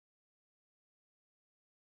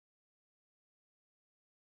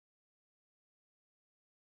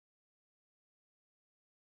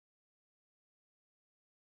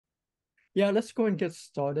Yeah, let's go and get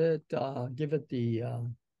started. Give it the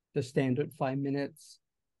standard 5 minutes.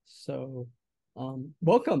 So,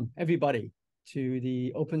 welcome everybody to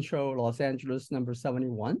the Open Show Los Angeles number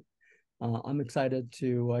 71. I'm excited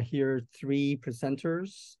to hear three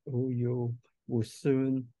presenters who you will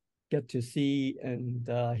soon get to see and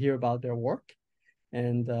hear about their work,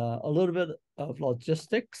 and a little bit of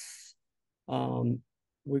logistics. Um,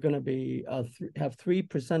 we're going to be have three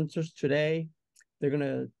presenters today. They're going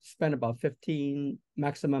to spend about 15,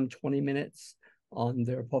 maximum 20 minutes on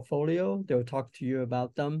their portfolio. They'll talk to you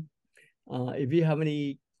about them. If you have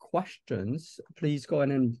any questions, please go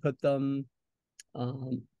ahead and put them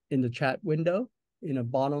in the chat window. In the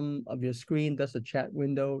bottom of your screen, there's a chat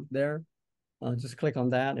window there. Just click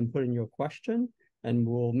on that and put in your question, and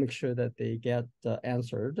we'll make sure that they get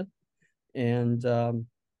answered. And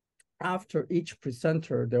after each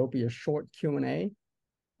presenter, there will be a short Q&A,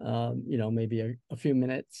 maybe a few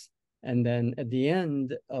minutes. And then at the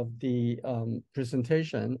end of the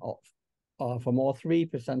presentation from all three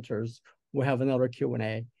presenters, we'll have another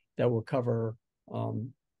Q&A that will cover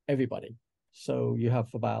everybody. So you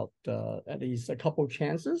have about at least a couple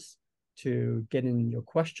chances to get in your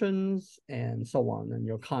questions and so on and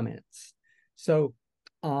your comments. So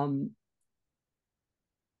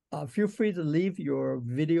feel free to leave your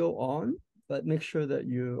video on, but make sure that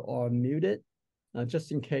you are muted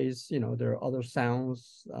just in case, there are other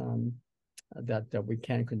sounds that we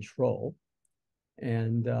can't control.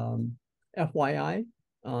 And FYI,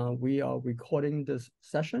 we are recording this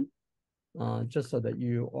session just so that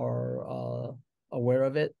you are aware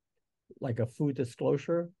of it, like a full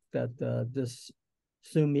disclosure that this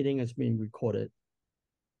Zoom meeting is being recorded.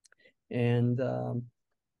 And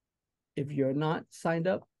if you're not signed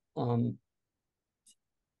up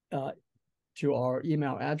to our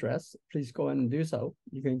email address, please go ahead and do so.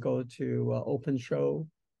 You can go to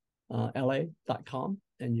openshowla.com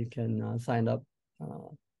and you can sign up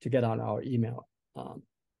to get on our email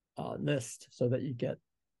list so that you get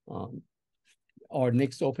our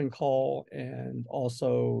next open call and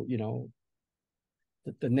also,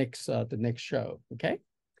 the next show. Okay.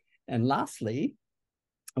 And lastly,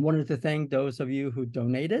 I wanted to thank those of you who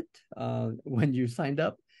donated when you signed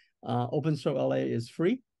up. Open Show LA is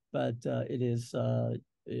free, but it is, the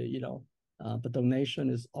donation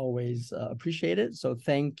is always appreciated. So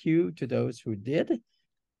thank you to those who did.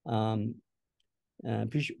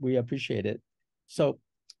 We appreciate it. So,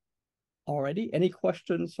 alrighty, any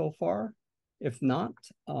questions so far? If not,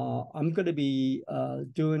 I'm going to be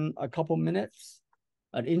doing a couple minutes,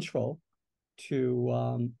 an intro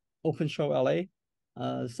to Open Show LA.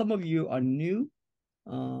 Some of you are new,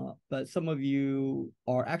 but some of you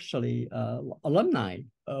are actually alumni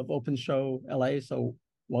of Open Show LA. So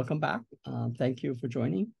welcome back. Thank you for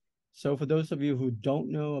joining. So for those of you who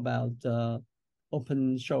don't know about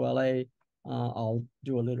Open Show LA, I'll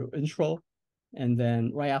do a little intro. And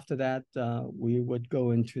then right after that, we would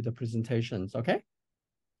go into the presentations, okay?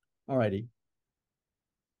 All righty.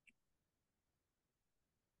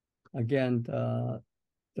 Again,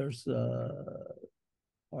 there's,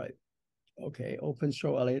 all right. Okay, Open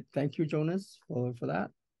Show LA. Thank you, Jonas, for that.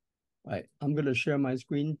 All right, I'm going to share my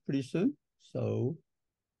screen pretty soon. So,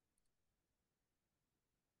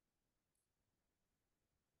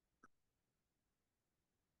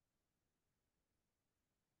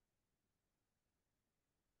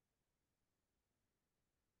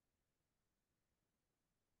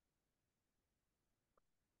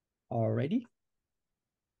 all righty.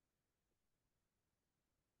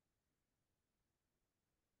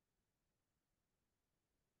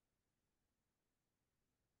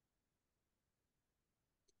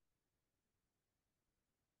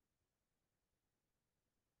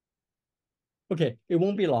 Okay, it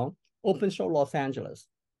won't be long. Open Show Los Angeles.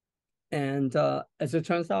 And as it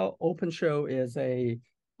turns out, Open Show is a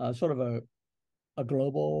sort of a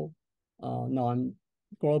global,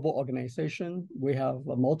 non-global organization. We have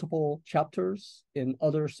multiple chapters in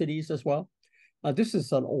other cities as well. This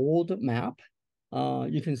is an old map.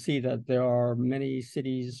 You can see that there are many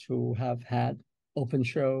cities who have had Open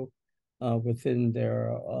Show within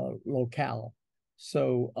their locale.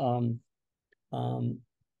 So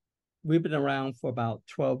we've been around for about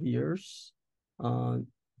 12 years.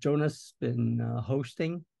 Jonas been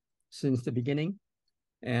hosting since the beginning,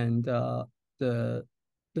 and the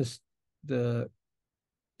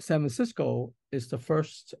San Francisco is the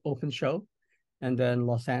first Open Show, and then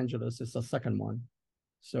Los Angeles is the second one.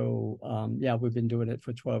 So yeah, we've been doing it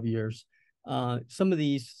for 12 years. Some of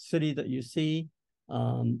these cities that you see,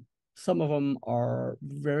 some of them are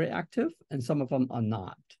very active and some of them are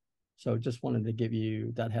not. So just wanted to give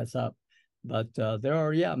you that heads up. But there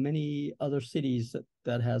are, yeah, many other cities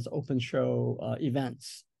that has open show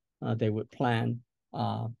events they would plan,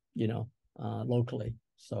 locally.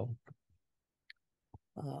 So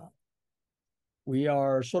we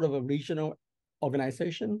are sort of a regional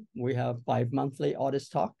organization. We have bi-monthly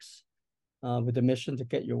artist talks with the mission to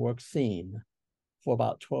get your work seen for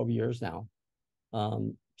about 12 years now.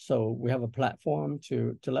 So we have a platform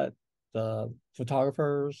to let the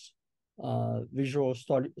photographers, visual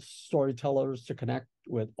storytellers to connect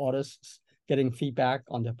with artists, getting feedback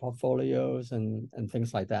on their portfolios and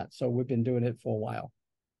things like that. So we've been doing it for a while.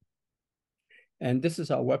 And this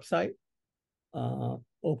is our website,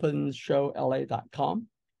 openshowla.com.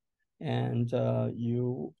 And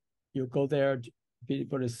you go there to be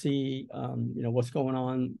able to see what's going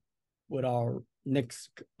on with our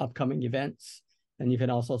next upcoming events. And you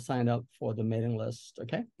can also sign up for the mailing list,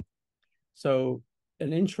 okay? So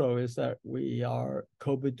an intro is that we are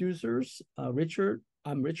co-producers. I'm Richard.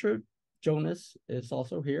 Jonas is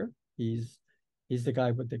also here. He's the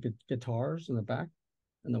guy with the guitars in the back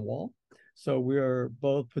and the wall. So we are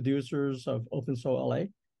both producers of Open Show LA.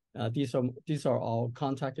 These are all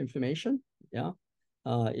contact information, yeah,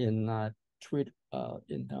 in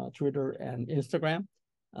Twitter and Instagram.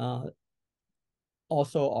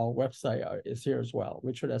 Also, our website is here as well,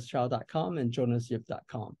 richardschow.com and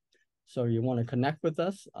jonasyip.com. So you want to connect with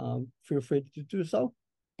us, feel free to do so.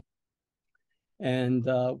 And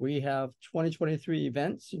we have 2023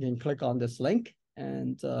 events. You can click on this link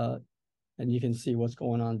and you can see what's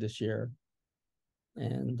going on this year.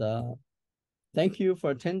 And thank you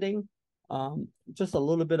for attending. Just a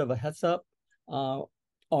little bit of a heads up.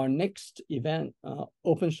 Our next event,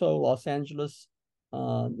 Open Show Los Angeles,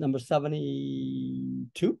 number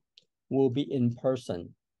 72, will be in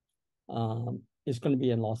person. It's going to be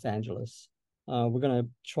in Los Angeles. We're going to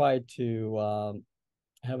try to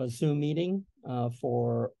have a Zoom meeting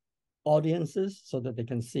for audiences so that they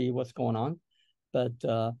can see what's going on. But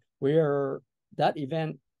that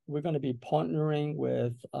event, we're going to be partnering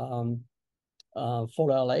with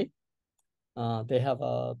Photo LA. They have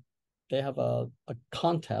a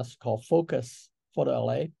contest called Focus Photo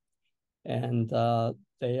LA, and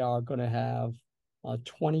they are going to have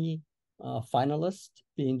 20 finalists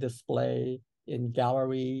being displayed in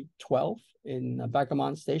Gallery 12 in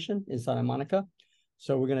Bergamot Station in Santa Monica.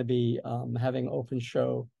 So we're going to be having open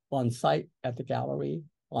show on site at the gallery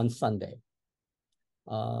on Sunday,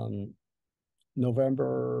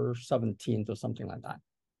 November 17th or something like that.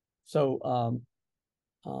 So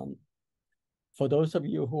for those of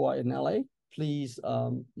you who are in LA, please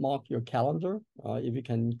mark your calendar. If you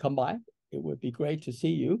can come by, it would be great to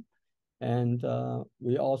see you. And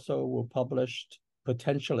we also will publish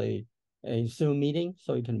potentially a Zoom meeting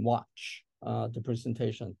so you can watch the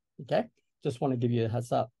presentation, okay? Just want to give you a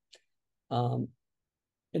heads up.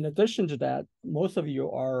 In addition to that, most of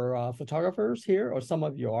you are photographers here, or some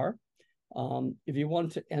of you are. If you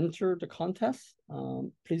want to enter the contest,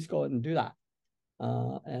 please go ahead and do that.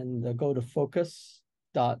 And go to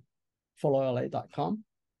focus.photola.com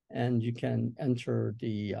and you can enter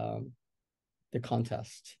the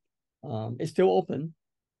contest. It's still open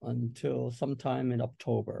until sometime in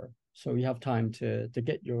October. So you have time to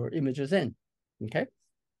get your images in, okay?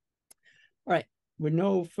 All right, with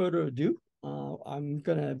no further ado,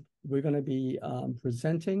 we're gonna be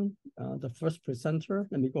presenting the first presenter.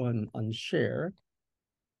 Let me go ahead and unshare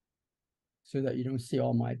so that you don't see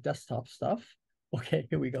all my desktop stuff. Okay,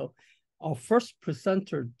 here we go. Our first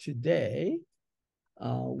presenter today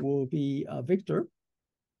will be Victor.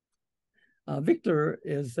 Victor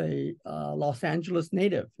is a Los Angeles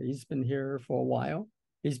native. He's been here for a while.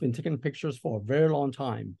 He's been taking pictures for a very long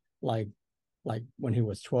time, like when he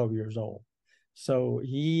was 12 years old. So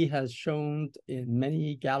he has shown in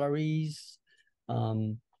many galleries,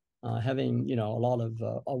 having a lot of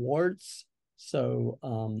awards. So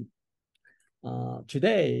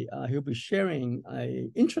today he'll be sharing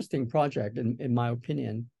an interesting project, in my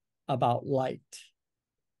opinion, about light.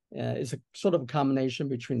 It's a sort of a combination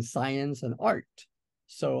between science and art.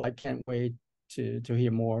 So I can't wait to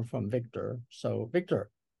hear more from Victor. So Victor,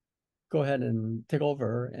 go ahead and take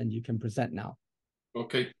over and you can present now.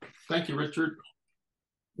 Okay, thank you, Richard.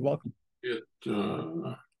 You're welcome. Get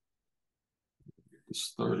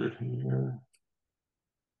started here.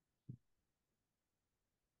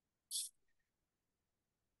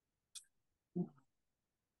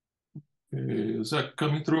 Okay, is that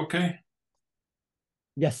coming through okay?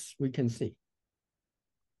 Yes, we can see.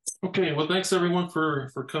 Okay, well, thanks everyone for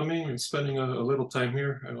coming and spending a little time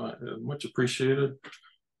here. Much appreciated.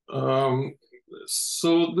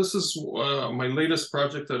 So this is my latest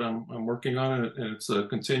project that I'm working on, and it's a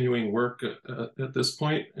continuing work at this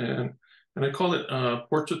point, and I call it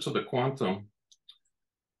Portrait to the Quantum.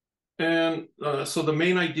 And so the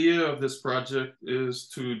main idea of this project is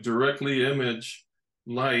to directly image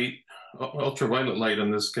light, ultraviolet light in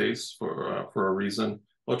this case, for a reason,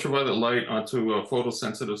 ultraviolet light onto a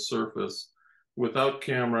photosensitive surface without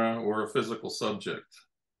camera or a physical subject.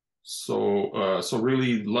 So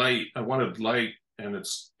really light, I wanted light and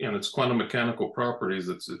its quantum mechanical properties,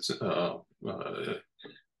 its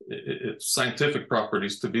scientific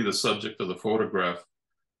properties to be the subject of the photograph,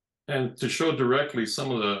 and to show directly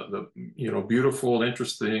some of the beautiful,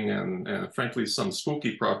 interesting, and frankly some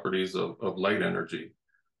spooky properties of light energy.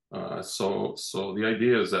 So the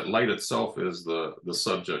idea is that light itself is the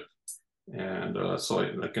subject, and so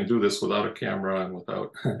I can do this without a camera and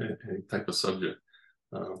without any type of subject.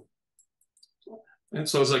 And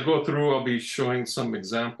so as I go through, I'll be showing some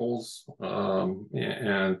examples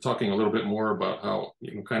and talking a little bit more about how,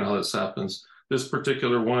 kind of how this happens. This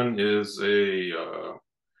particular one is the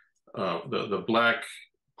black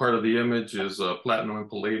part of the image is platinum and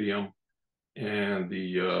palladium, and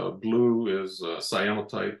the blue is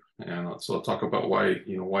cyanotype. And so I'll talk about why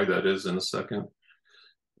that is in a second.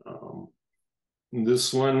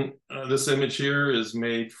 This one, this image here is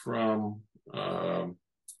made from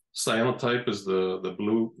cyanotype is the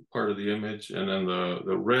blue part of the image, and then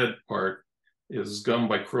the red part is gum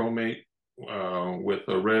bichromate with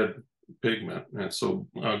a red pigment. And so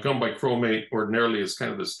gum bichromate ordinarily is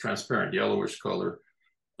kind of this transparent yellowish color.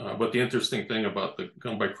 But the interesting thing about the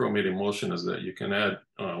gum bichromate emulsion is that you can add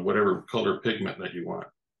whatever color pigment that you want,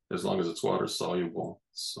 as long as it's water soluble.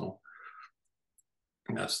 So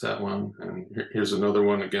that's that one. And here's another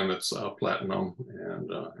one. Again, that's platinum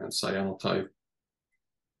and cyanotype.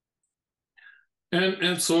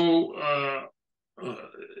 And so,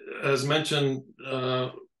 as mentioned,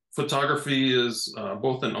 photography is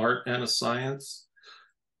both an art and a science.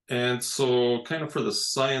 And so kind of for the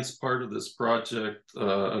science part of this project,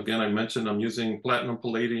 again, I mentioned I'm using platinum,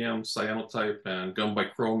 palladium, cyanotype, and gum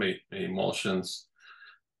bichromate emulsions.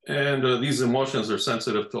 And these emulsions are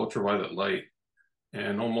sensitive to ultraviolet light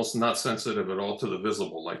and almost not sensitive at all to the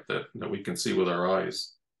visible light that we can see with our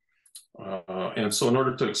eyes. And so in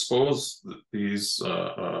order to expose these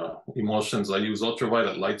emulsions, I use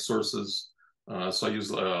ultraviolet light sources. So I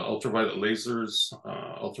use ultraviolet lasers,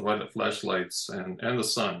 ultraviolet flashlights, and the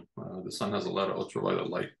sun. The sun has a lot of ultraviolet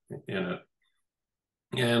light in it.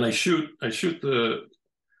 And I shoot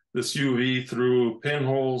this UV through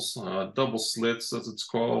pinholes, double slits, as it's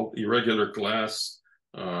called, irregular glass,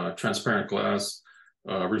 transparent glass,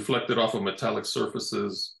 reflected off of metallic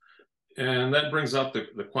surfaces. And that brings out the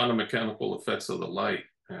quantum mechanical effects of the light.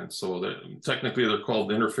 And so technically they're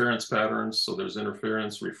called interference patterns. So there's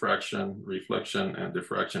interference, refraction, reflection, and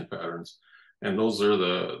diffraction patterns. And those are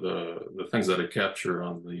the things that I capture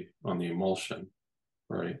on the emulsion,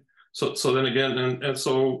 right? So then again, and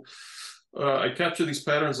so I capture these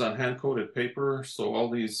patterns on hand-coated paper. So all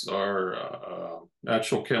these are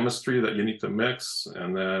actual chemistry that you need to mix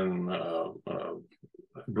and then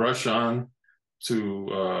brush on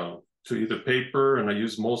to either paper, and I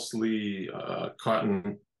use mostly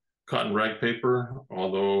cotton rag paper,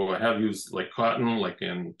 although I have used like cotton, like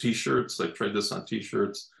in t-shirts. I tried this on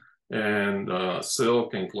t-shirts, and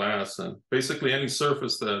silk and glass, and basically any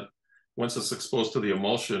surface that once it's exposed to the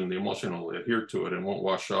emulsion will adhere to it and won't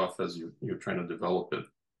wash off as you're trying to develop it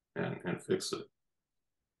and fix it.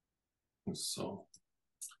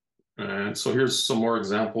 And so here's some more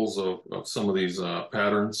examples of some of these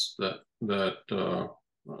patterns that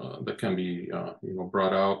can be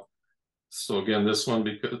brought out. So again, this one,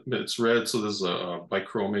 because it's red, so there's a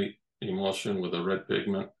bichromate emulsion with a red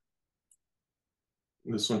pigment.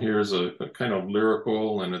 This one here is a kind of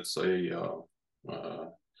lyrical, and it's a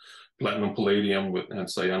platinum palladium and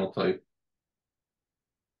cyanotype.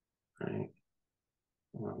 Right.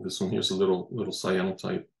 This one here's a little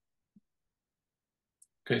cyanotype.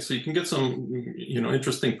 Okay, so you can get some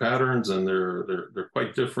interesting patterns, and they're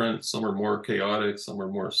quite different. Some are more chaotic, some are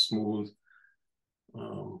more smooth.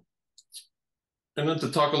 And then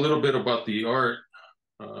to talk a little bit about the art,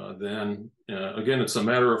 then again, it's a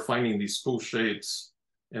matter of finding these cool shapes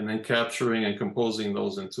and then capturing and composing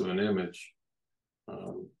those into an image.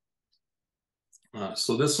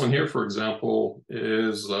 So this one here, for example,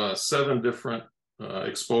 is 7 different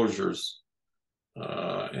exposures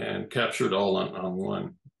and captured all on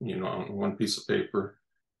one piece of paper.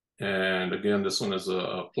 And again, this one is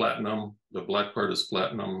a platinum. The black part is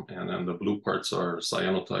platinum, and then the blue parts are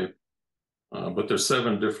cyanotype. But there's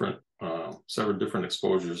 7 different several different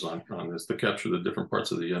exposures on this to capture the different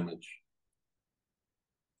parts of the image.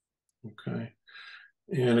 Okay.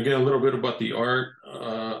 And again, a little bit about the art.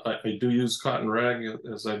 I do use cotton rag,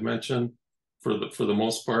 as I've mentioned, for the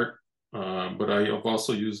most part. But I have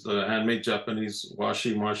also used the handmade Japanese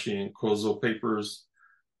washi and kozo papers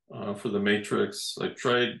for the matrix.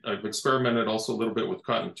 I've experimented also a little bit with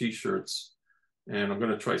cotton t-shirts, and I'm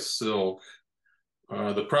going to try silk.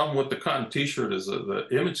 The problem with the cotton t-shirt is that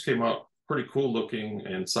the image came out pretty cool looking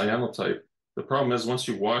in cyanotype. The problem is once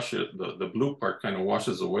you wash it, the blue part kind of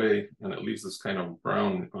washes away and it leaves this kind of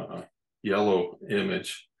brown, yellow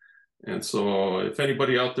image. And so if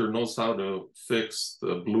anybody out there knows how to fix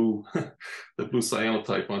the blue, the blue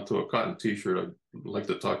cyanotype onto a cotton t-shirt, I'd like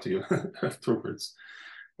to talk to you afterwards.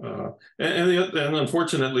 And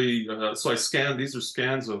unfortunately, so I scanned, these are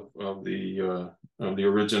scans of the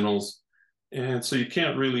originals. And so you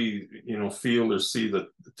can't really, feel or see the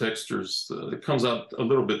textures. It comes out a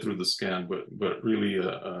little bit through the scan, but really,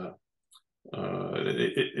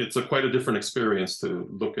 it's quite a different experience to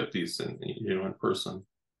look at these in person.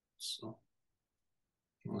 So,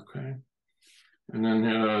 okay. And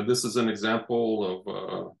then this is an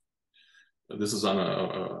example of this is on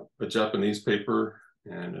a Japanese paper,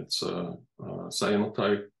 and it's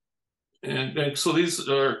cyanotype. And so these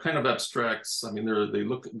are kind of abstracts. I mean, they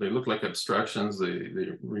look like abstractions.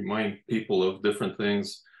 They remind people of different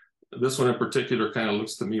things. This one in particular kind of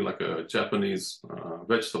looks to me like a Japanese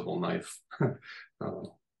vegetable knife.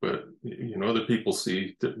 But other people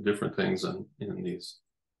see different things in these.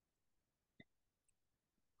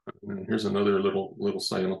 And here's another little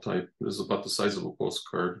cyanotype. This is about the size of a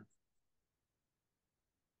postcard.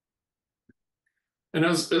 And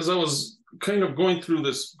as I was kind of going through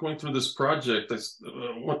this project,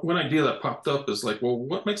 one idea that popped up is like, well,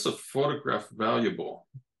 what makes a photograph valuable?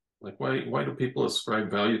 Like, why do people ascribe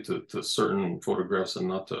value to certain photographs and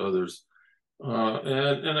not to others?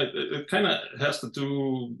 And it kind of has to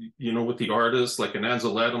do, with the artist. Like an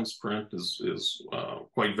Ansel Adams print is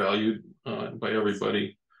quite valued by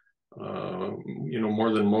everybody,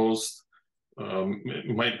 more than most.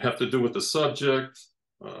 It might have to do with the subject.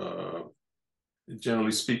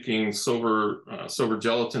 Generally speaking, silver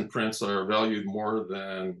gelatin prints are valued more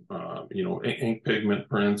than ink pigment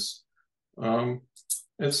prints.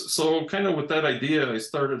 And so kind of with that idea, I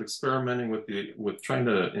started experimenting with trying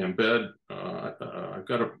to embed. I've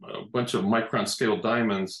got a bunch of micron scale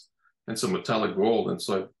diamonds and some metallic gold, and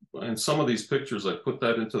so in some of these pictures I put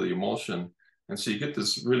that into the emulsion, and so you get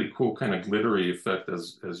this really cool kind of glittery effect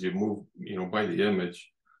as you move by the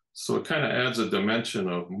image. So it kind of adds a dimension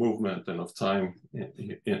of movement and of time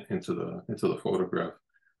into the photograph.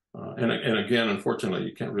 And again, unfortunately,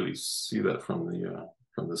 you can't really see that from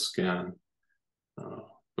the scan.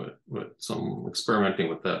 But some experimenting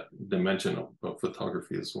with that dimension of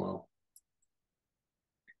photography as well.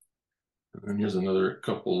 And then here's another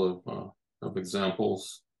couple of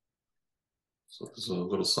examples. So this is a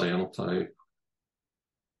little cyanotype.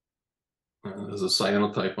 There's a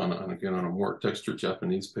cyanotype on a more textured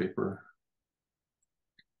Japanese paper.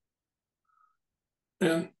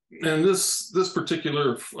 And this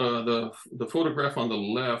particular the photograph on the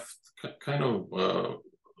left kind of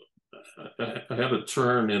I had a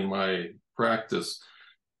turn in my practice.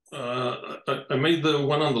 I made the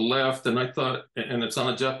one on the left, and I thought, and it's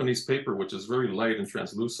on a Japanese paper, which is very light and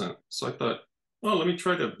translucent. So I thought, well, let me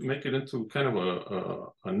try to make it into kind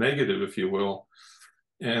of a negative, if you will.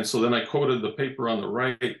 And so then I coated the paper on the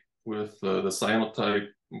right with the cyanotype,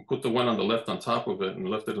 put the one on the left on top of it, and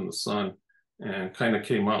left it in the sun, and kind of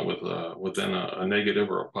came out with then a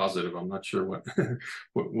negative or a positive. I'm not sure what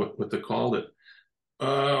what to call it.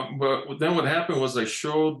 But then what happened was I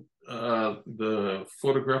showed the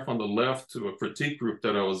photograph on the left to a critique group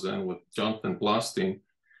that I was in with Jonathan Blostein.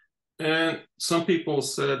 And some people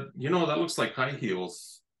said, that looks like high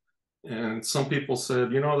heels. And some people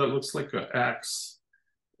said, that looks like an axe.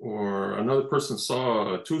 Or another person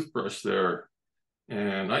saw a toothbrush there.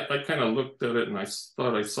 And I kind of looked at it and I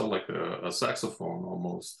thought I saw like a saxophone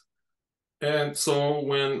almost. And so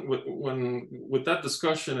when with that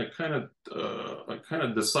discussion, I kind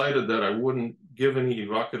of decided that I wouldn't give any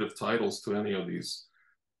evocative titles to any of these,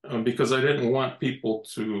 because I didn't want people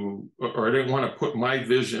to, or I didn't want to put my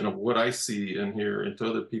vision of what I see in here into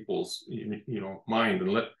other people's mind,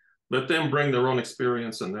 and let them bring their own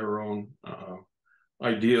experience and their own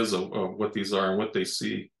ideas of what these are and what they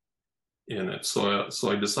see in it. So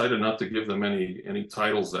I decided not to give them any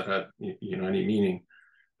titles that had any meaning.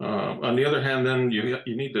 On the other hand, then you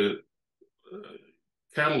need to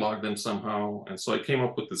catalog them somehow. And so I came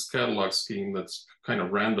up with this catalog scheme that's kind of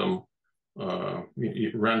random.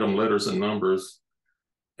 random letters and numbers.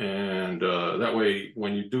 And that way,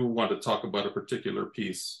 when you do want to talk about a particular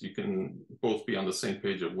piece, you can both be on the same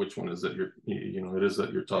page of which one is that it is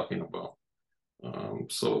that you're talking about.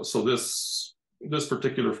 So this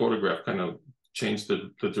particular photograph kind of changed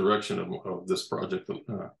the direction of this project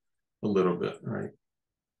a little bit, right?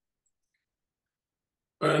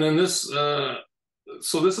 And then this,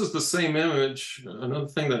 so this is the same image. Another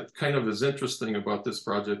thing that kind of is interesting about this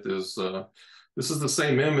project is this is the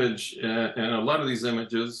same image, and a lot of these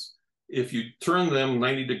images, if you turn them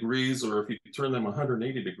 90 degrees or if you turn them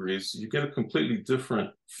 180 degrees, you get a completely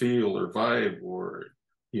different feel or vibe or,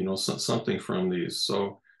 something from these.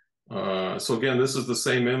 So again, this is the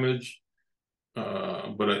same image,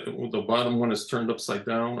 but the bottom one is turned upside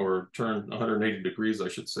down, or turned 180 degrees, I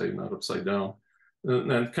should say, not upside down.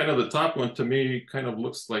 And kind of the top one to me kind of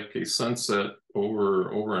looks like a sunset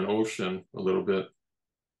over an ocean a little bit.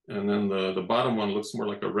 And then the bottom one looks more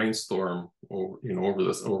like a rainstorm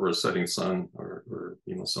over a setting sun or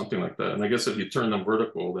something like that. And I guess if you turn them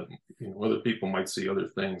vertical, then other people might see other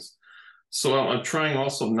things. So I'm trying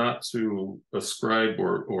also not to ascribe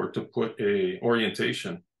or to put a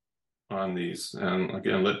orientation on these, and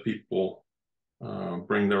again, let people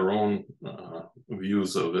bring their own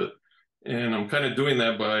views of it. And I'm kind of doing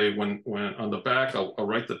that by when on the back, I'll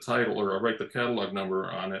write the title, or I'll write the catalog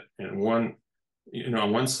number on it, and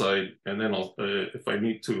on one side, and then I'll, if I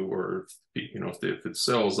need to, or if it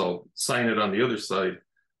sells, I'll sign it on the other side.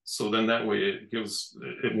 So then that way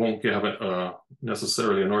it won't give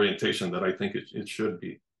necessarily an orientation that I think it should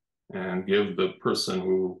be, and give the person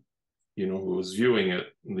who is viewing it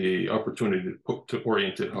the opportunity to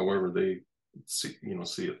orient it however they see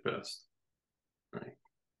it best, right?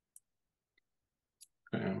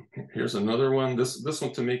 And here's another one. This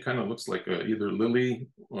one to me kind of looks like either lily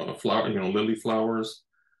flower, lily flowers,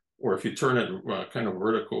 or if you turn it kind of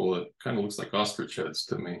vertical, it kind of looks like ostrich heads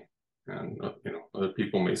to me. And other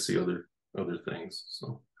people may see other things.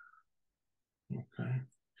 So okay.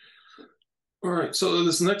 All right. So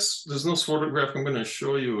this next photograph I'm going to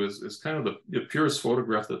show you is kind of the purest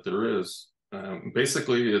photograph that there is.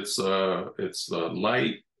 Basically, it's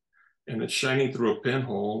light, and it's shining through a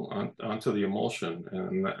pinhole onto the emulsion,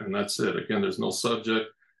 and that's it. Again, there's no subject.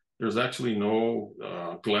 There's actually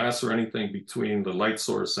no glass or anything between the light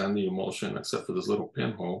source and the emulsion, except for this little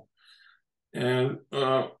pinhole. And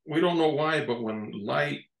we don't know why, but when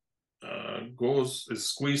light is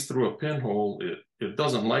squeezed through a pinhole, it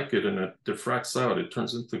doesn't like it, and it diffracts out. It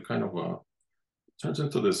turns into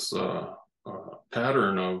this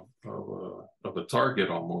pattern of a target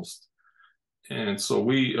almost. And so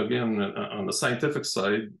we, again, on the scientific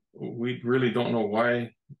side, we really don't know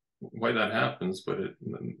why that happens, but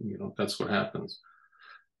that's what happens.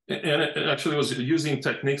 And it actually was using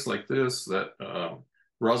techniques like this that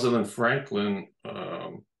Rosalind Franklin,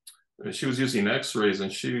 she was using X-rays,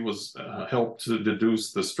 and she was helped to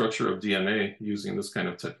deduce the structure of DNA using this kind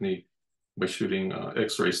of technique by shooting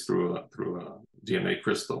X-rays through a DNA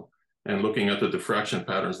crystal and looking at the diffraction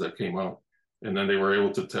patterns that came out. And then they were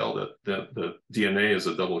able to tell that the DNA is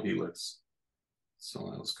a double helix.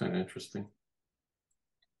 So that was kind of interesting.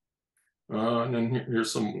 And then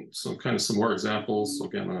here's some more examples. So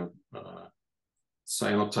again, a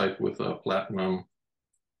cyanotype with a platinum.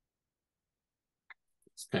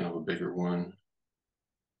 It's kind of a bigger one.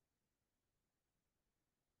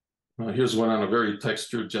 Here's one on a very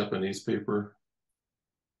textured Japanese paper.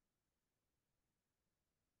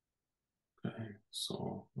 Okay,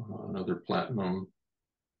 so another platinum.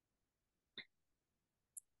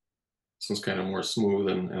 This one's kind of more smooth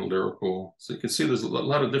and lyrical. So you can see there's a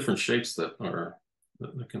lot of different shapes that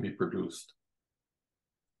can be produced.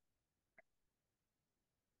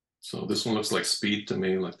 So this one looks like speed to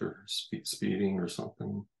me, like they're speeding or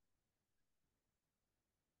something.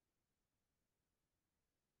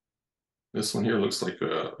 This one here looks like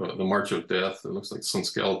the March of Death. It looks like some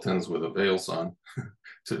skeletons with veils on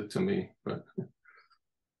to me, but.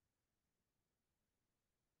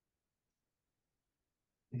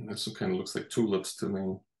 This one kind of looks like tulips to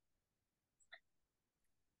me.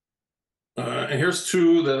 And here's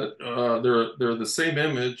two that they're the same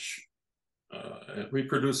image,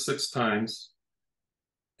 reproduced 6 times.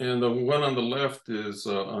 And the one on the left is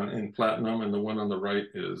in platinum, and the one on the right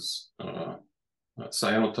is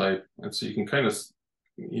cyanotype. And so you can kind of,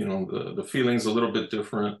 the feeling's a little bit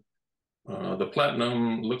different. The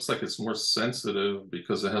platinum looks like it's more sensitive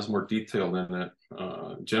because it has more detail in it.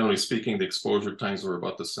 Generally speaking, the exposure times were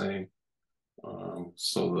about the same.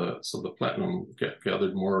 So the platinum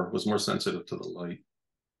was more sensitive to the light.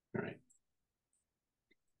 All right.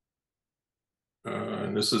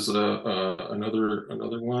 And this is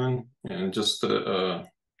another one, and just to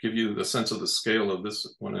give you the sense of the scale of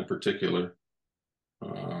this one in particular.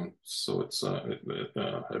 So it's I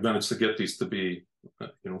managed to get these to be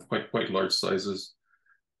quite large sizes,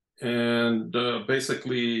 and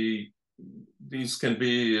basically these can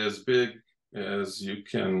be as big as you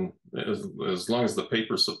can, as long as the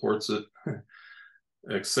paper supports it.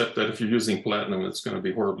 Except that if you're using platinum, it's going to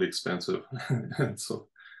be horribly expensive. And so,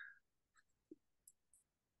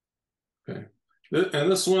 okay.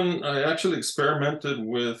 And this one, I actually experimented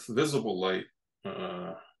with visible light.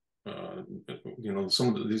 Uh,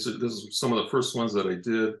 this is some of the first ones that I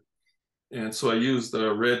did. And so I used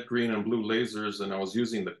red, green, and blue lasers, and I was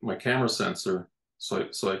using my camera sensor. So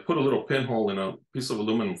I put a little pinhole in a piece of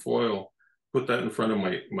aluminum foil, put that in front of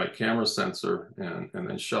my camera sensor, and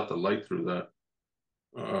then shot the light through that.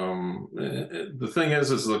 The thing is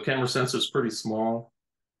the camera sensor is pretty small,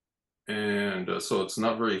 and so it's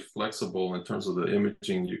not very flexible in terms of the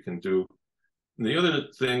imaging you can do. And the other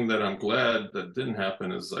thing that I'm glad that didn't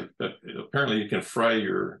happen is like that apparently you can fry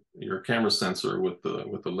your camera sensor with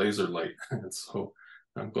the laser light. And so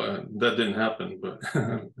I'm glad that didn't happen, but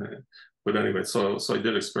but anyway, so I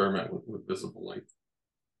did experiment with visible light.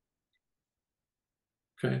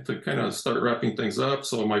 Okay, to kind of start wrapping things up.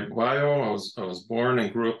 So my bio, I was born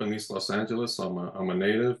and grew up in East Los Angeles. I'm a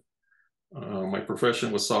native. My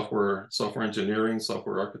profession was software engineering,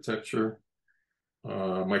 software architecture.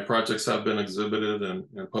 My projects have been exhibited and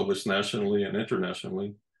published nationally and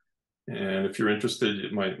internationally. And if you're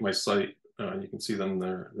interested, my site, you can see them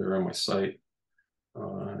there. They're on my site.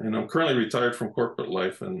 And I'm currently retired from corporate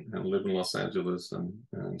life and live in Los Angeles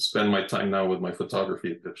and spend my time now with my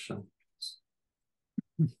photography addiction.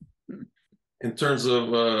 In terms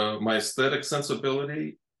of my aesthetic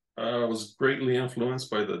sensibility, I was greatly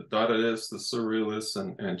influenced by the Dadaists, the Surrealists,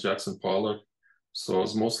 and Jackson Pollock. So I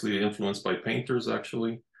was mostly influenced by painters,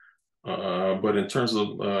 actually. But in terms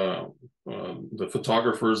of the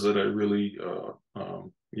photographers that I really,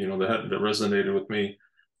 that resonated with me,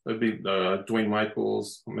 that'd be Dwayne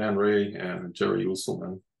Michaels, Man Ray, and Jerry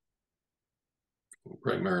Uselman,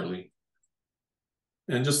 primarily.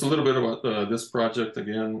 And just a little bit about this project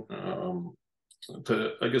again.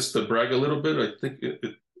 I guess to brag a little bit, I think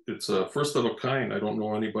it's a first of a kind. I don't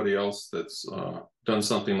know anybody else that's done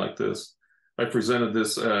something like this. I presented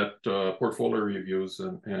this at portfolio reviews,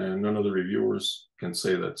 and none of the reviewers can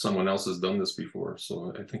say that someone else has done this before.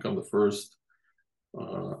 So I think I'm the first.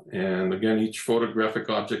 And again, each photographic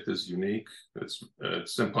object is unique.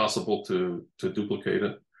 It's impossible to duplicate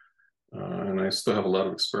it. And I still have a lot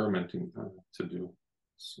of experimenting to do.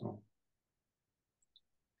 So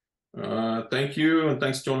thank you, and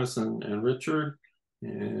thanks, Jonas and Richard.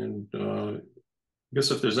 And I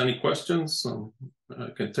guess if there's any questions, I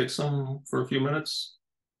can take some for a few minutes,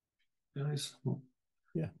 guys.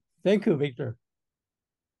 Yeah, thank you, Victor.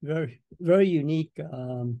 Very, very unique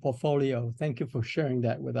portfolio. Thank you for sharing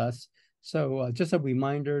that with us. So just a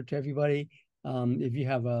reminder to everybody, if you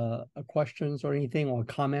have a questions or anything or a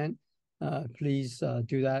comment, please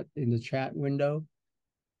do that in the chat window.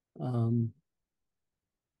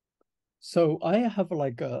 So I have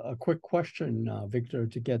like a quick question, Victor,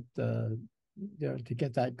 to get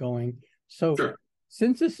that going. So Sure.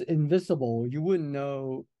 Since it's invisible, you wouldn't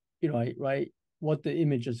know, right, what the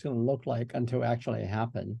image is going to look like until it actually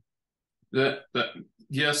happen.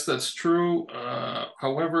 Yes, that's true.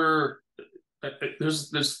 However,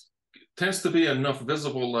 there's tends to be enough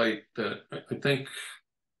visible light that I think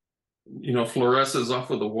fluoresces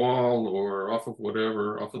off of the wall or off of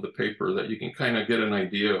whatever, off of the paper, that you can kind of get an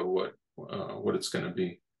idea of what it's going to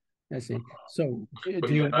be. I see. So But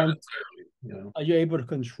do you not want? entirely. Are you able to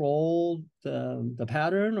control the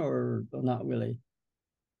pattern or not really?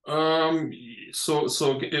 So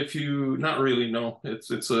if you not really know,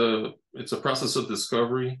 it's a process of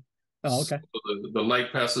discovery. Oh, okay. So the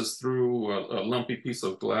light passes through a lumpy piece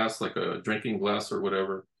of glass, like a drinking glass or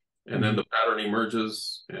whatever, and then the pattern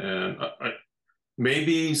emerges. And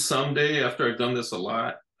maybe someday, after I've done this a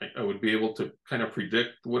lot, I would be able to kind of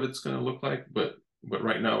predict what it's going to look like. But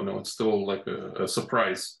right now, no, it's still like a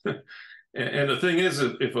surprise. And the thing is,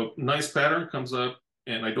 if a nice pattern comes up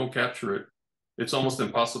and I don't capture it, it's almost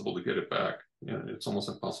impossible to get it back. It's almost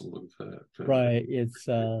impossible to Right. It's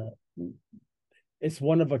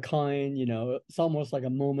one of a kind, it's almost like a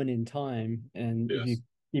moment in time. And yes.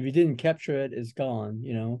 if you didn't capture it, it's gone,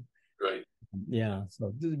 Right. Yeah.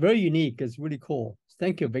 So this is very unique. It's really cool.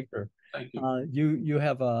 Thank you, Victor. Thank you. You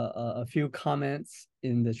have a few comments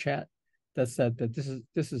in the chat that said that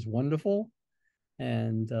this is wonderful.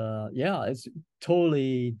 And yeah, it's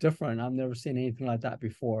totally different. I've never seen anything like that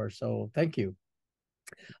before. So thank you.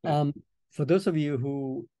 For those of you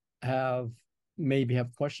who maybe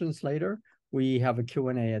have questions later, we have a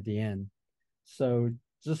Q&A at the end. So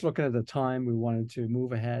just looking at the time, we wanted to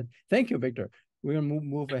move ahead. Thank you, Victor. We're going to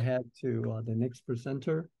move ahead to the next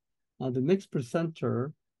presenter. The next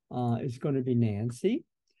presenter is going to be Nanci.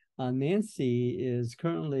 Nanci is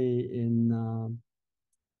currently in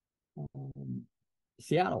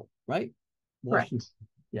Seattle, right? Washington.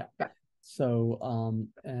 Right. Yeah. So,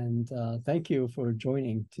 thank you for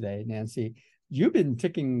joining today, Nanci. You've been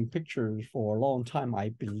taking pictures for a long time, I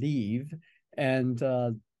believe, and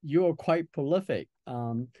you're quite prolific.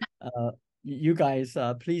 You guys,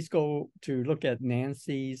 please go to look at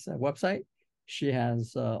Nanci's website. She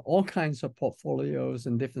has all kinds of portfolios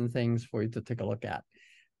and different things for you to take a look at.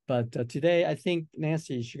 But today, I think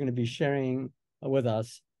Nanci is going to be sharing with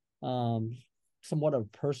us somewhat of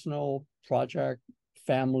a personal project,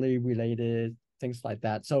 family related, things like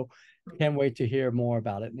that. So can't wait to hear more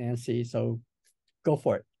about it, Nanci. So go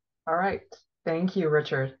for it. All right. Thank you,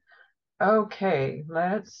 Richard. Okay,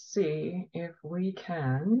 let's see if we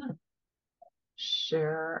can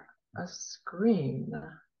share a screen.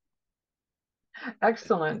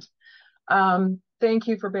 Excellent. Thank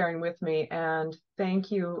you for bearing with me, and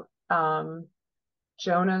thank you,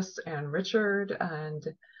 Jonas and Richard and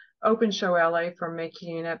OpenShow for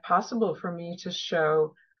making it possible for me to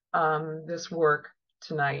show this work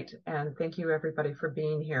tonight. And thank you, everybody, for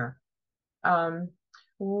being here.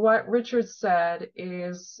 What Richard said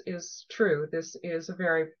is true. This is a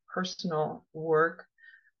very personal work.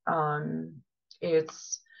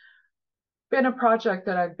 It's been a project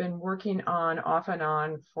that I've been working on off and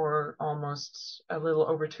on for almost a little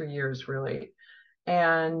over 2 years, really.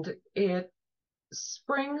 And it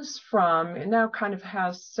springs from, it now kind of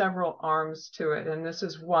has several arms to it, and this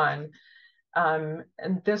is one. And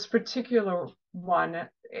this particular one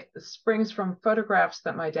springs from photographs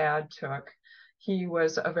that my dad took. He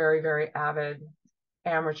was a very, very avid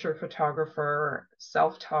amateur photographer,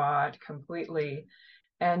 self-taught completely,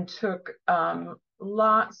 and took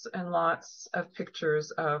lots and lots of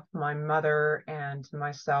pictures of my mother and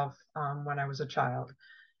myself when I was a child.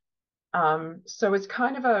 So it's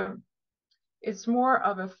kind of it's more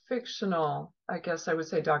of a fictional, I guess I would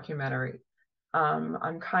say, documentary.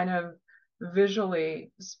 I'm kind of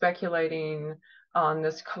visually speculating on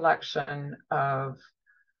this collection of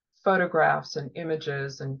photographs and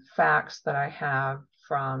images and facts that I have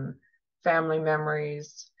from family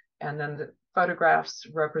memories, and then the photographs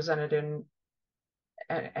represented in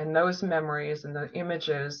and those memories and the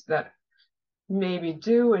images that maybe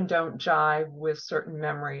do and don't jive with certain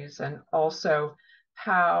memories, and also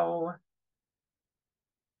how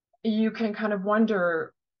you can kind of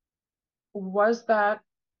wonder, was that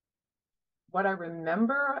what I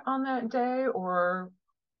remember on that day, or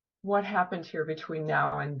what happened here between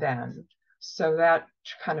now and then? So that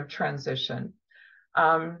kind of transition.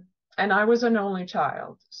 And I was an only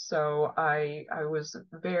child, so I was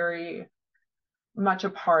very much a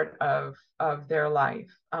part of their life.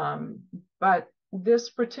 But this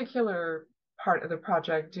particular part of the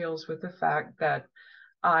project deals with the fact that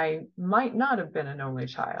I might not have been an only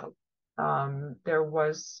child. There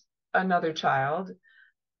was another child,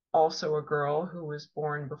 also a girl, who was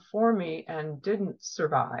born before me and didn't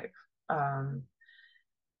survive.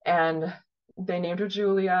 And they named her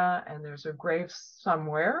Julia, and there's a grave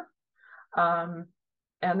somewhere.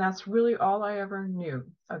 And that's really all I ever knew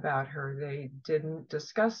about her. They didn't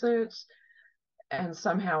discuss it. And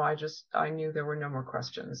somehow I knew there were no more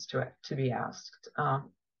questions to be asked.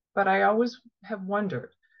 But I always have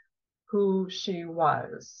wondered who she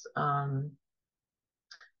was.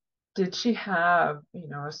 Did she have,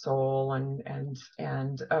 a soul and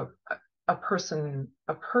a person,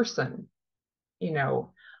 even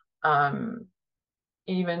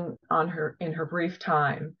in her brief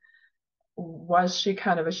time? Was she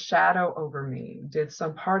kind of a shadow over me? Did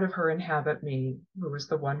some part of her inhabit me, who was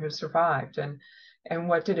the one who survived? And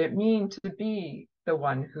what did it mean to be the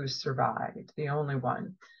one who survived, the only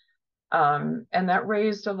one? And that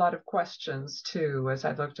raised a lot of questions too, as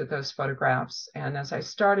I looked at those photographs. And as I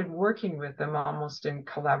started working with them almost in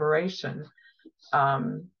collaboration,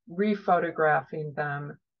 rephotographing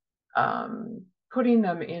them, putting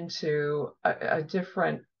them into a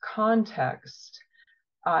different context,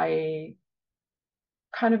 I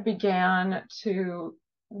kind of began to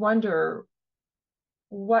wonder,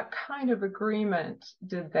 what kind of agreement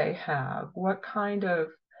did they have? What kind of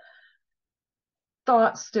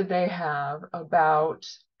thoughts did they have about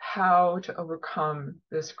how to overcome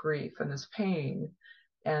this grief and this pain,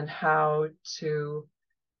 and how to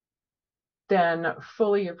then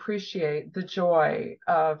fully appreciate the joy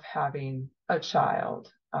of having a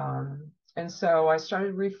child. And so I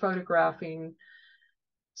started rephotographing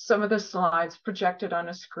some of the slides projected on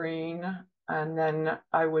a screen, and then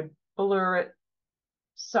I would blur it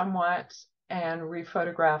somewhat and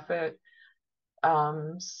rephotograph it.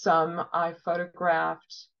 Some I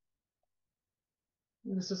photographed.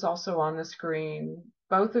 This is also on the screen.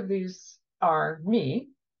 Both of these are me,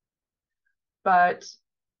 but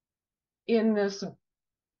in this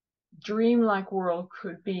dreamlike world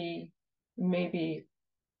could be maybe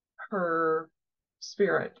her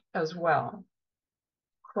spirit as well,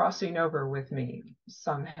 crossing over with me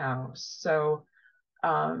somehow. So,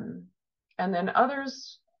 and then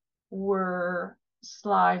others were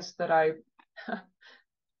slides that I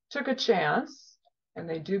took a chance, and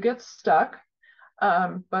they do get stuck,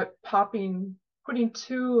 but putting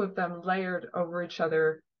two of them layered over each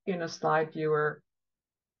other in a slide viewer,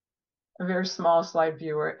 a very small slide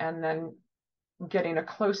viewer, and then getting a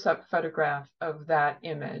close-up photograph of that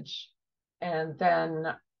image. And then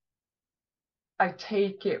I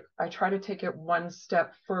try to take it one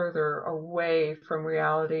step further away from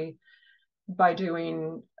reality by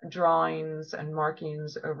doing drawings and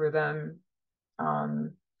markings over them.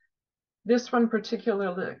 This one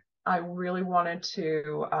particularly, I really wanted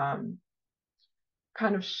to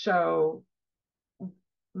kind of show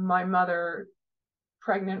my mother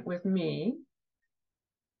pregnant with me,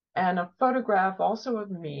 and a photograph also of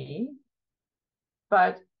me,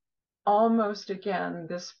 but almost again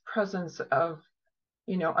this presence of,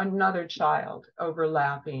 you know, another child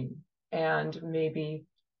overlapping, and maybe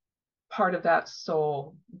part of that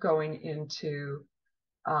soul going into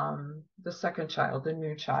the second child, the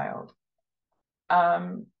new child.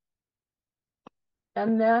 And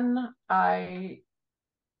then I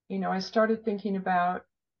started thinking about,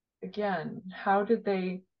 again, how did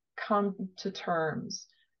they come to terms?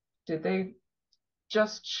 Did they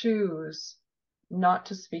just choose not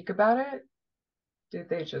to speak about it? Did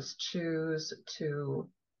they just choose to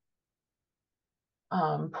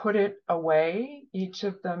put it away, each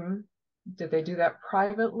of them? Did they do that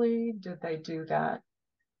privately? Did they do that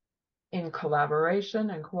in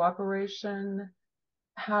collaboration and cooperation?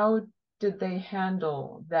 How did they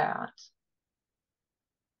handle that?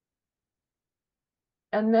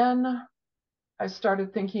 And then I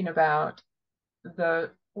started thinking about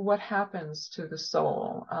what happens to the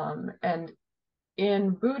soul. And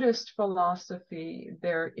in Buddhist philosophy,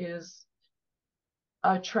 there is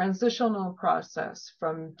a transitional process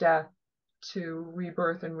from death to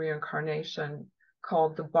rebirth and reincarnation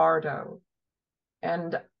called the bardo.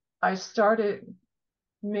 And I started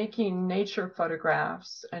making nature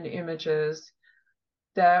photographs and images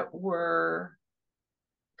that were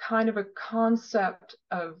kind of a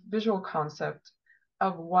visual concept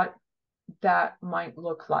of what that might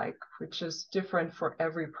look like, which is different for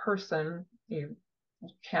every person. You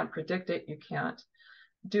can't predict it, you can't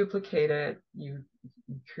duplicate it, you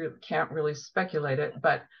can't really speculate it,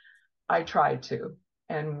 but I tried to.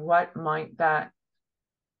 And what might that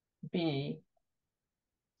be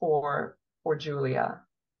for Julia?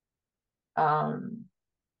 And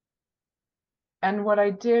what I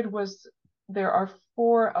did was, there are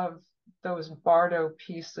 4 of those bardo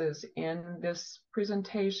pieces in this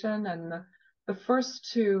presentation, and the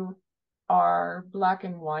first 2 are black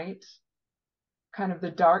and white, kind of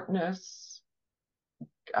the darkness,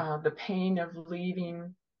 the pain of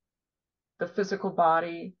leaving the physical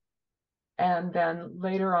body, and then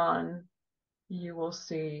later on you will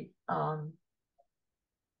see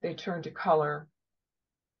they turn to color.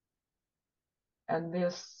 And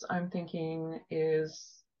this, I'm thinking,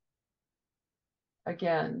 is,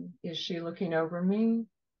 again, is she looking over me?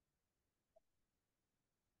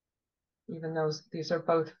 Even though these are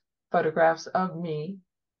both photographs of me,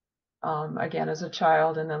 again, as a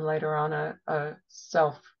child, and then later on a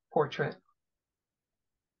self-portrait.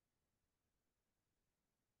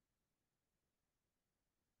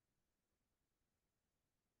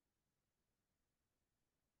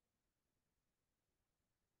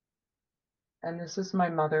 And this is my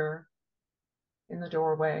mother in the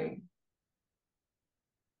doorway.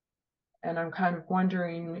 And I'm kind of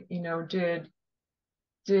wondering,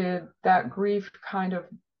 did that grief kind of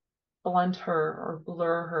blunt her or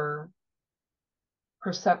blur her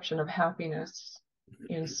perception of happiness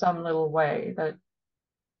in some little way that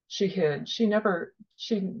she hid? She never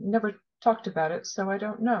talked about it, so I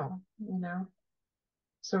don't know,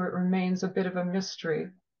 So it remains a bit of a mystery.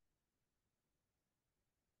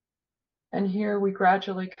 And here we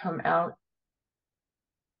gradually come out,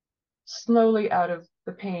 slowly out of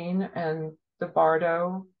the pain and the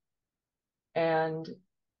bardo, and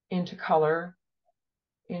into color,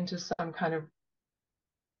 into some kind of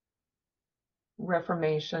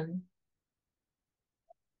Reformation.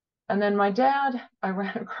 And then my dad, I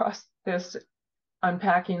ran across this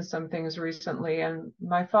unpacking some things recently, and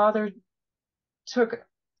my father took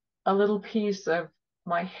a little piece of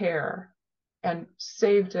my hair and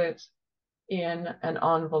saved it in an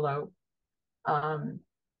envelope. And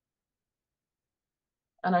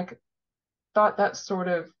I thought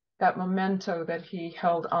that memento that he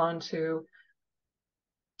held on to,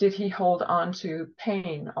 did he hold on to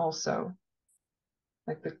pain also?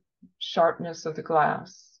 Like the sharpness of the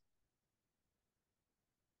glass.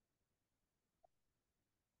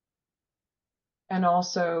 And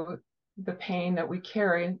also the pain that we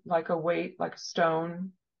carry like a weight, like a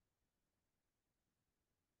stone,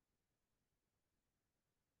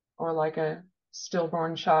 or like a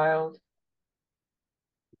stillborn child.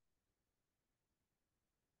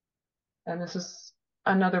 And this is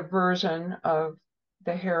another version of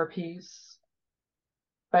the hairpiece.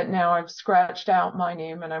 But now I've scratched out my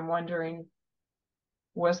name and I'm wondering,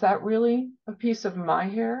 was that really a piece of my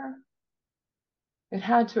hair? It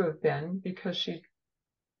had to have been, because she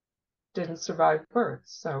didn't survive birth.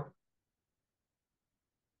 So,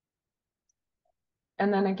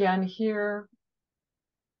 and then again here,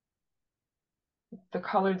 the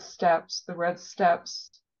colored steps, the red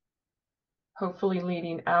steps, hopefully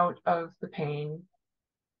leading out of the pain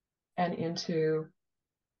and into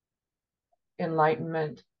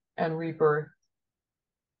enlightenment and rebirth.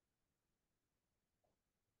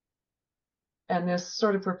 And this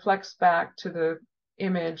sort of reflects back to the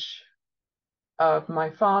image of my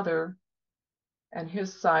father and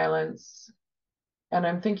his silence. And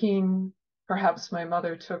I'm thinking perhaps my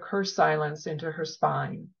mother took her silence into her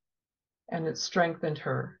spine and it strengthened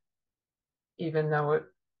her, even though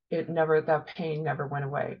that pain never went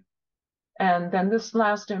away. And then this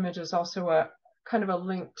last image is also a kind of a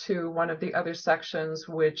link to one of the other sections,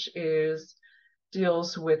 which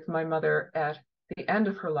deals with my mother at the end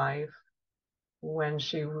of her life, when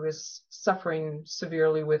she was suffering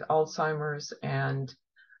severely with Alzheimer's and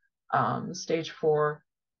stage 4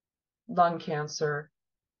 lung cancer,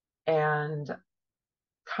 and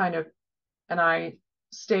I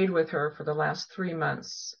stayed with her for the last 3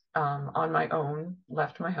 months on my own,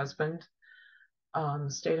 left my husband,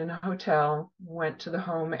 stayed in a hotel, went to the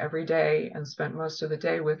home every day and spent most of the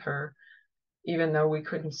day with her, even though we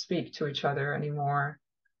couldn't speak to each other anymore.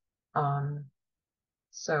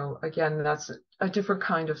 So again, that's a different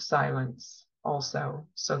kind of silence also.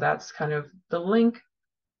 So that's kind of the link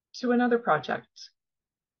to another project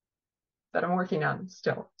that I'm working on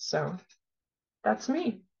still. So that's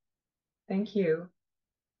me. Thank you.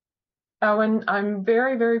 Oh, and I'm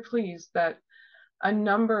very, very pleased that a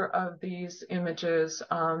number of these images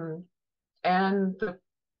and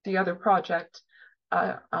the other project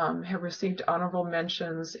have received honorable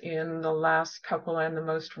mentions in the last couple and the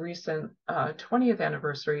most recent 20th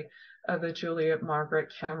anniversary of the Juliet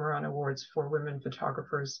Margaret Cameron Awards for Women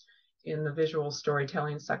Photographers in the visual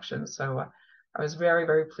storytelling section. So I was very,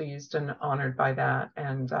 very pleased and honored by that.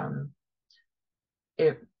 And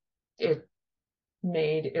it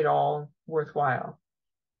made it all worthwhile.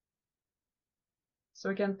 So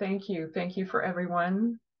again, thank you. Thank you for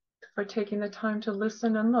everyone for taking the time to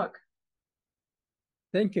listen and look.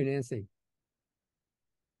 Thank you, Nanci.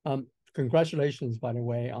 Congratulations, by the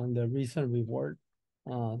way, on the recent reward.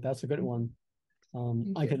 That's a good one.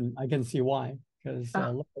 I can see why, because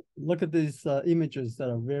look at these images that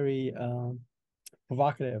are very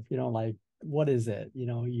provocative. You know, like, what is it? You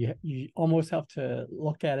know, you almost have to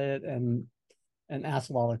look at it and ask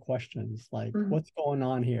a lot of questions, like what's going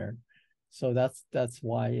on here. So that's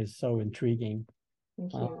why it's so intriguing.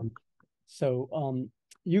 Thank you. So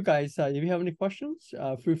you guys, if you have any questions,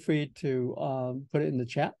 feel free to put it in the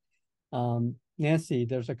chat. Nanci,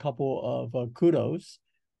 there's a couple of kudos.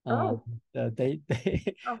 They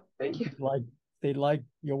thank you. They like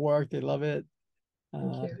your work. They love it.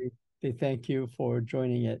 Thank you. They thank you for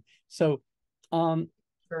joining it. So,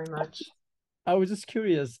 very much. I was just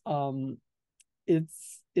curious.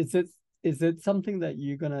 Is it something that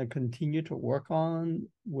you're gonna continue to work on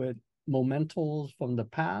with mementos from the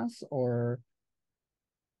past, or?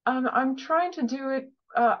 I'm trying to do it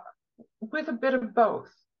with a bit of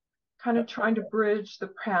both, kind of trying to bridge the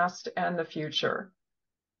past and the future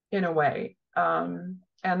in a way, and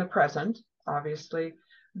the present, obviously,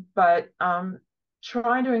 but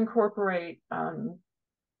trying to incorporate,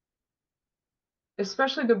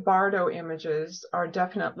 especially the Bardo images are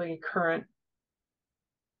definitely current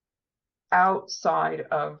outside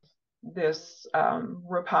of this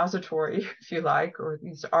repository, if you like, or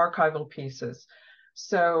these archival pieces.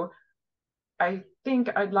 So I think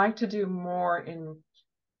I'd like to do more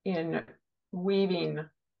in weaving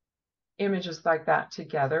images like that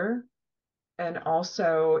together, and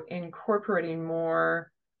also incorporating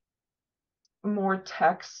more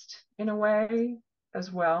text in a way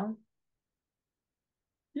as well.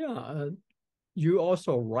 Yeah, you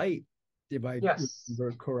also write, if I Yes.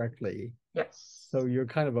 remember correctly. Yes. So you're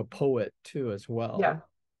kind of a poet too as well. Yeah.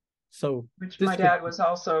 So which this my could, dad was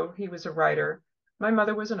also, he was a writer. My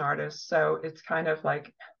mother was an artist, so it's kind of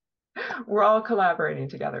like we're all collaborating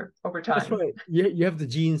together over that's time. right. You have the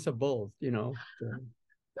genes of both, you know. So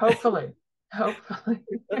Hopefully, I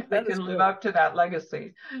that is can live good. up to that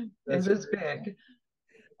legacy. That's It is great. big.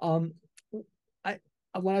 Um, I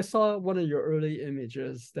when I saw one of your early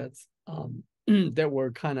images that's that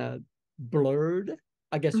were kind of blurred,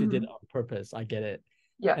 I guess you did it Mhm. on purpose. I get it.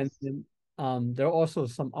 Yes. And then there are also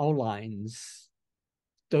some outlines.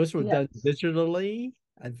 Those were done Yes. digitally,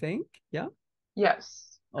 I think. Yeah.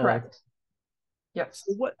 Yes. Oh, okay. Correct. Yes.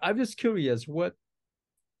 So what I'm just curious, what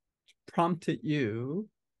prompted you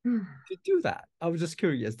to do that? I was just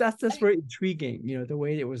curious. That's very intriguing, you know, the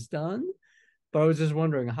way it was done. But I was just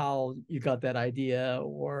wondering how you got that idea,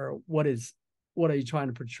 or what are you trying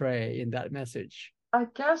to portray in that message? I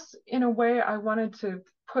guess in a way I wanted to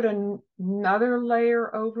put another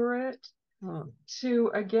layer over it Oh. to,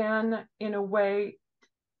 again, in a way,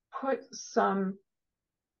 put some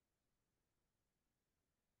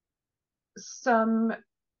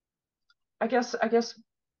I guess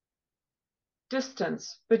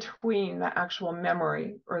distance between the actual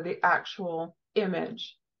memory or the actual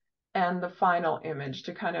image and the final image,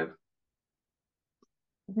 to kind of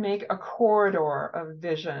make a corridor of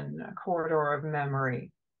vision, a corridor of memory.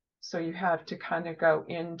 So you have to kind of go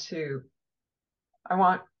into,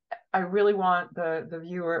 I really want the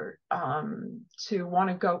viewer to want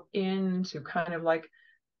to go into kind of like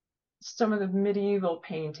some of the medieval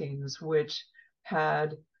paintings, which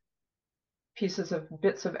had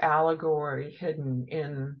bits of allegory hidden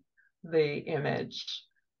in the image,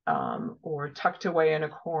 or tucked away in a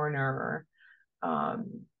corner.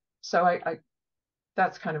 So I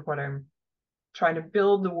that's kind of what I'm trying to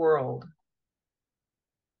build the world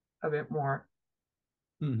a bit more,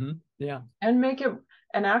 Yeah. and make it,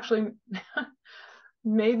 and actually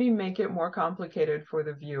maybe make it more complicated for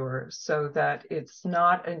the viewer, so that it's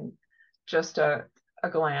not just a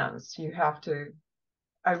glance. You have to,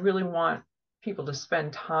 I really want people to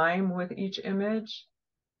spend time with each image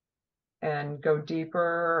and go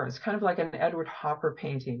deeper. It's kind of like an Edward Hopper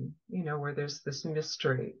painting, where there's this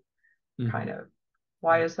mystery, kind of.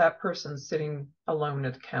 Why is that person sitting alone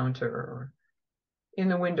at the counter or in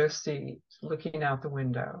the window seat looking out the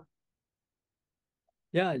window?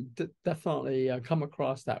 Yeah, definitely come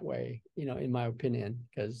across that way, you know, in my opinion,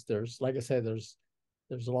 because there's, like I said, there's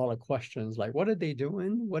a lot of questions like, what are they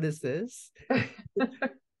doing? What is this?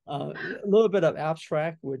 A little bit of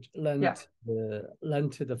abstract, which Yeah.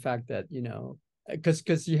 lend to the fact that, you know,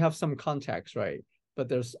 because you have some context, right? But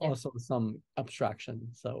there's Yeah. also some abstraction.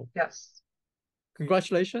 So Yes.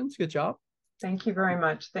 congratulations, good job. Thank you very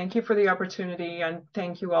much. Thank you for the opportunity, and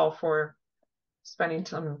thank you all for spending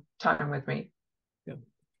some time with me. Yeah,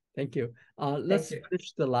 thank you. Thank Let's you.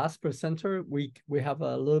 finish the last presenter. We have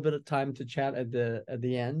a little bit of time to chat at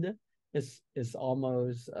the end. It's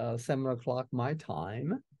almost 7 o'clock my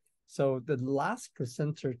time. So the last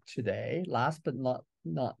presenter today, last but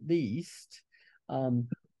not least,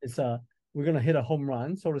 is we're gonna hit a home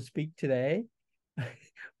run, so to speak, today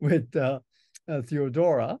with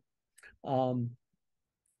Theodora.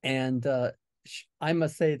 And I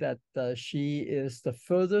must say that she is the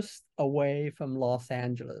furthest away from Los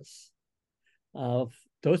Angeles.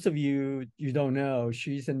 Those of you don't know,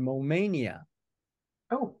 she's in Romania.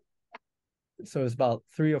 Oh, So it's about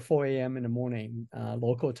 3 or 4 a.m. in the morning,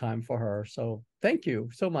 local time for her. So thank you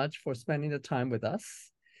so much for spending the time with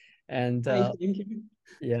us. And Thank you.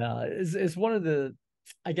 yeah, it's one of the,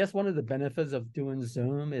 I guess one of the benefits of doing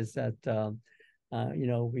Zoom is that you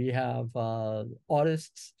know, we have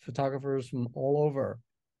artists, photographers from all over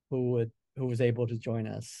who was able to join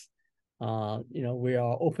us. You know, we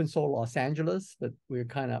are open source Los Angeles, but we're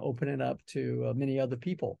kind of opening it up to many other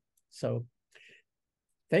people. So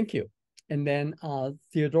thank you. And then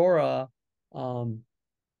Theodora, um,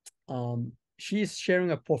 she's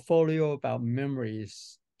sharing a portfolio about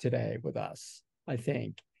memories today with us, I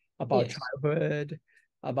think, about Yes. childhood,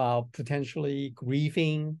 about potentially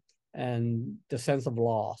grieving and the sense of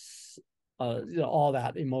loss, you know, all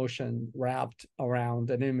that emotion wrapped around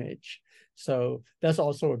an image. So that's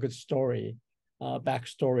also a good story,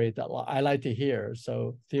 backstory that I like to hear.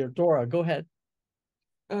 So Theodora, go ahead.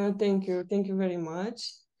 Thank you. Thank you very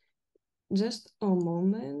much. Just a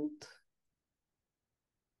moment.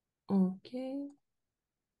 Okay.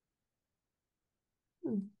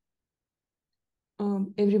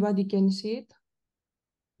 Everybody can see it?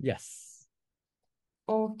 Yes.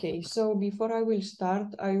 Okay, so before I will start,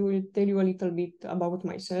 I will tell you a little bit about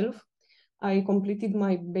myself. I completed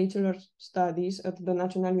my bachelor's studies at the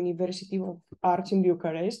National University of Arts in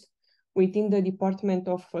Bucharest within the Department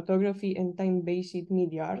of Photography and Time-Based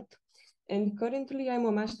Media Art. And currently I'm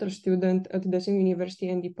a master's student at the same university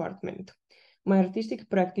and department. My artistic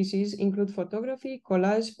practices include photography,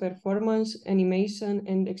 collage, performance, animation,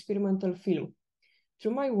 and experimental film.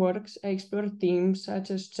 Through my works, I explore themes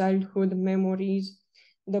such as childhood memories,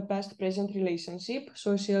 the past-present relationship,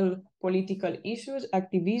 social political issues,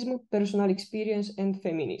 activism, personal experience, and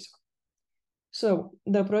feminism. So,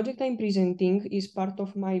 the project I'm presenting is part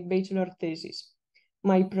of my bachelor thesis.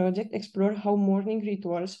 My project explores how mourning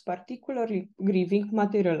rituals, particularly grieving,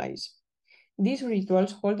 materialize. These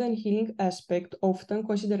rituals hold a healing aspect often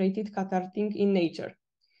considered cathartic in nature.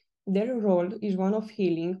 Their role is one of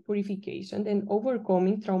healing, purification, and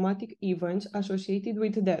overcoming traumatic events associated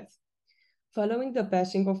with death. Following the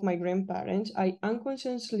passing of my grandparents, I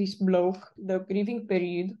unconsciously blocked the grieving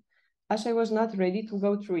period as I was not ready to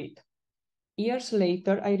go through it. Years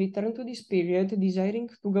later, I returned to this period desiring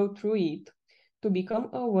to go through it, to become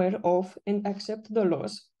aware of and accept the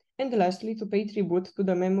loss, and lastly, to pay tribute to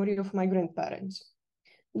the memory of my grandparents.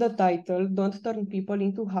 The title, Don't Turn People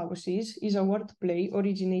into Houses, is a wordplay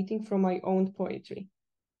originating from my own poetry.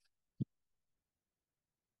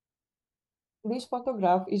 This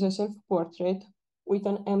photograph is a self-portrait with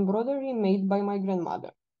an embroidery made by my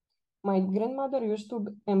grandmother. My grandmother used to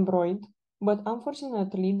embroider, but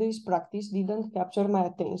unfortunately this practice didn't capture my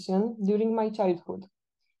attention during my childhood.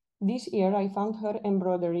 This year I found her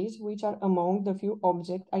embroideries, which are among the few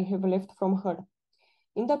objects I have left from her.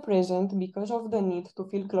 In the present, because of the need to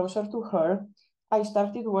feel closer to her, I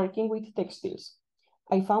started working with textiles.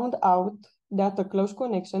 I found out that a close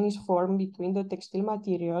connection is formed between the textile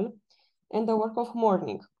material and the work of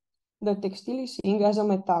mourning. The textile is seen as a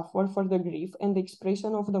metaphor for the grief and the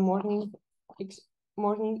expression of the mourning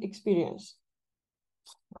experience.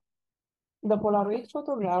 The Polaroid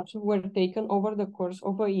photographs were taken over the course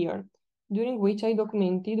of a year, during which I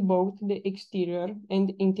documented both the exterior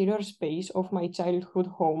and interior space of my childhood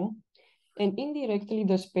home, and indirectly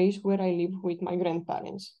the space where I lived with my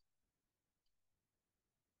grandparents.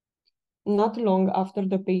 Not long after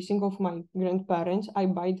the passing of my grandparents, I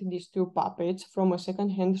bought these two puppets from a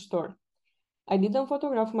second-hand store. I didn't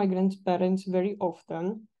photograph my grandparents very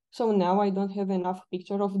often, so now I don't have enough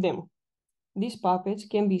picture of them. These puppets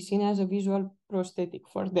can be seen as a visual prosthetic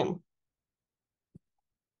for them.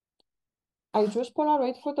 I chose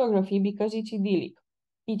Polaroid photography because it's idyllic.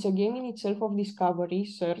 It's a game in itself of discovery,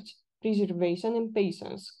 search, preservation, and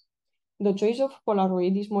patience. The choice of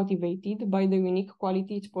Polaroid is motivated by the unique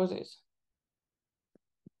quality it possesses.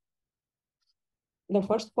 The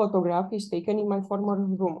first photograph is taken in my former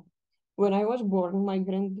room. When I was born, my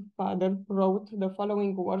grandfather wrote the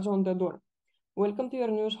following words on the door. Welcome to your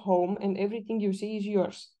new home, and everything you see is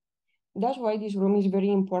yours. That's why this room is very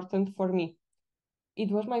important for me. It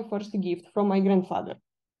was my first gift from my grandfather.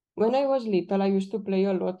 When I was little, I used to play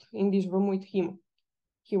a lot in this room with him.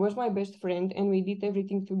 He was my best friend, and we did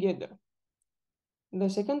everything together. The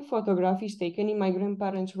second photograph is taken in my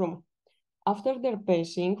grandparents' room. After their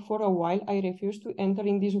passing, for a while, I refused to enter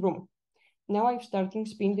in this room. Now I'm starting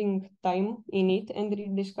spending time in it and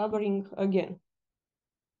rediscovering again.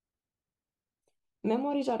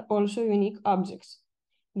 Memories are also unique objects.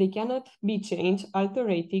 They cannot be changed,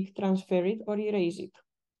 altered, transferred, or erased.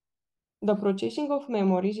 The processing of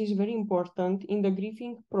memories is very important in the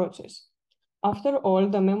grieving process. After all,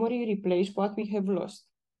 the memory replaces what we have lost.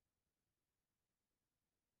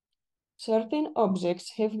 Certain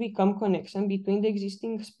objects have become connection between the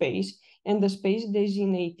existing space and the space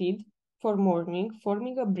designated for mourning,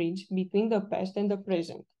 forming a bridge between the past and the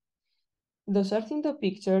present. The shirt in the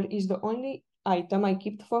picture is the only item I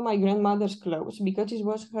kept for my grandmother's clothes because it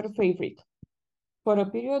was her favorite. For a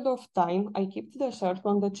period of time, I kept the shirt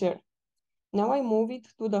on the chair. Now I move it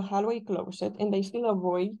to the hallway closet and I still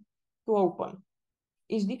avoid to open.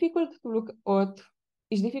 It's difficult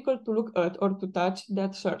to look at or to touch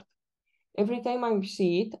that shirt. Every time I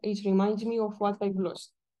see it, it reminds me of what I've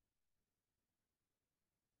lost.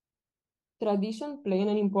 Tradition plays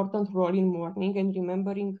an important role in mourning and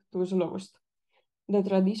remembering those lost. The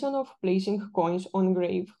tradition of placing coins on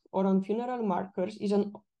grave or on funeral markers is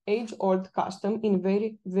an age-old custom in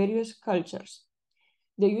various cultures.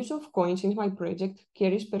 The use of coins in my project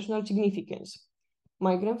carries personal significance.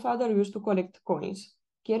 My grandfather used to collect coins,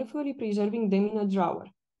 carefully preserving them in a drawer.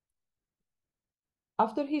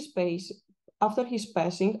 After his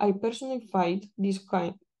passing, I personified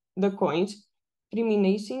the coins,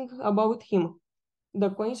 reminiscing about him. The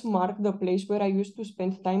coins mark the place where I used to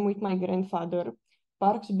spend time with my grandfather,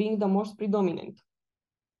 parks being the most predominant.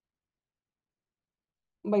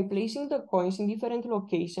 By placing the coins in different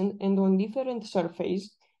locations and on different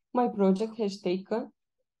surfaces, my project has taken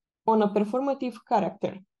on a performative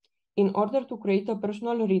character. In order to create a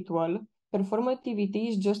personal ritual, performativity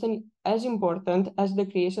is just as important as the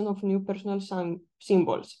creation of new personal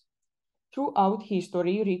symbols. Throughout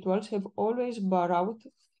history, rituals have always borrowed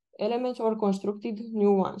elements or constructed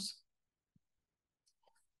new ones.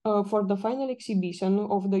 For the final exhibition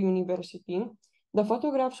of the university, the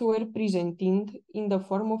photographs were presented in the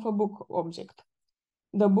form of a book object.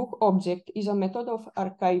 The book object is a method of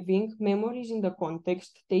archiving memories in the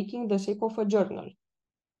context, taking the shape of a journal.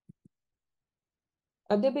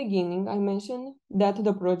 At the beginning, I mentioned that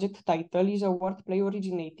the project title is a wordplay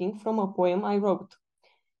originating from a poem I wrote.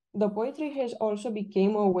 The poetry has also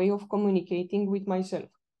become a way of communicating with myself.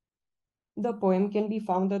 The poem can be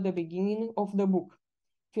found at the beginning of the book.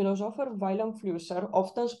 Philosopher Wilhelm Flusser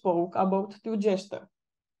often spoke about two gestures,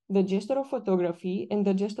 the gesture of photography and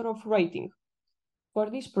the gesture of writing. For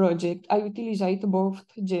this project, I utilized both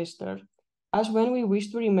gestures, as when we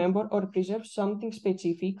wish to remember or preserve something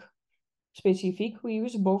specific, we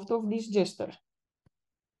use both of these gestures.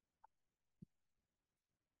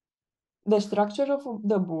 The structure of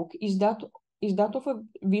the book is that of a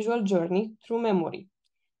visual journey through memory.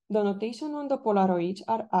 The notation on the Polaroids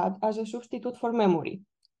are added as a substitute for memory.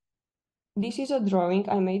 This is a drawing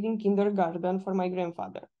I made in kindergarten for my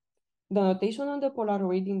grandfather. The notation on the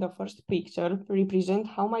Polaroid in the first picture represents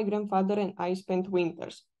how my grandfather and I spent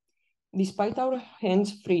winters. Despite our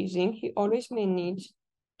hands freezing, he always managed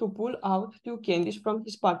to pull out 2 candies from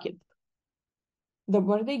his pocket. The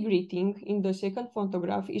birthday greeting in the second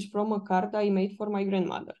photograph is from a card I made for my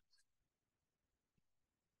grandmother.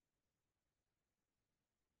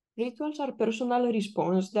 Rituals are personal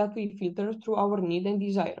response that we filter through our need and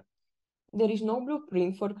desire. There is no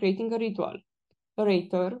blueprint for creating a ritual.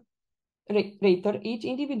 Rather, each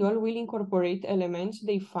individual will incorporate elements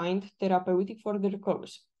they find therapeutic for their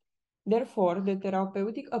cause. Therefore, the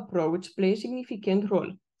therapeutic approach plays a significant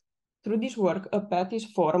role. Through this work, a path is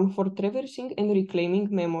formed for traversing and reclaiming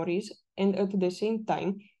memories, and at the same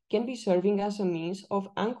time can be serving as a means of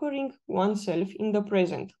anchoring oneself in the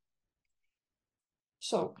present.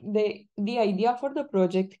 So, the idea for the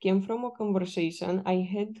project came from a conversation I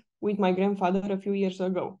had with my grandfather a few years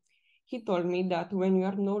ago. He told me that when you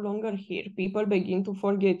are no longer here, people begin to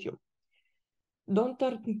forget you. Don't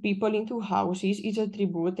turn people into houses is a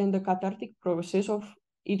tribute and a cathartic process of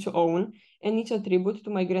its own, and it's a tribute to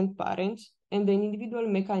my grandparents and an individual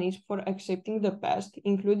mechanism for accepting the past,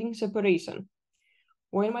 including separation.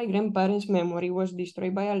 When my grandparents' memory was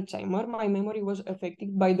destroyed by Alzheimer, my memory was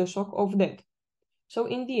affected by the shock of death. So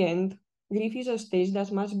in the end, grief is a stage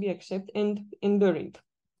that must be accepted and endured.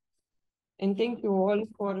 And thank you all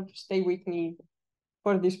for staying with me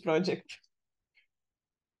for this project.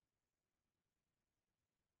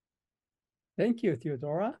 Thank you,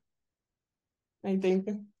 Teodora. I thank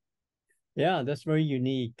you. Yeah, that's very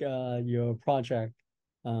unique, your project.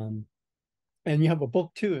 And you have a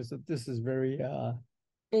book too, so this is very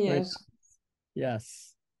Yes.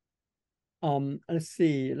 yes. Let's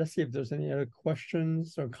see if there's any other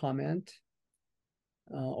questions or comment.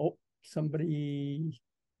 Oh, somebody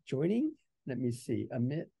joining? Let me see.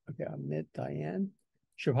 Amit, okay, Amit, Diane.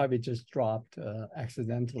 She probably just dropped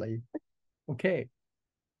accidentally. Okay.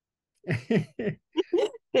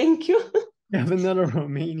 Thank you. We have another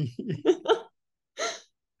Romanian.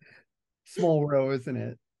 Small row, isn't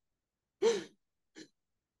it?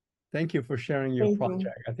 Thank you for sharing your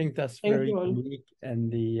project. I think that's very unique,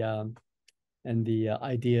 and the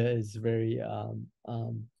idea is very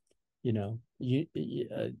you know,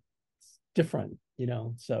 different, you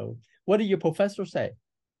know. So what did your professor say?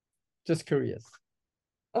 Just curious.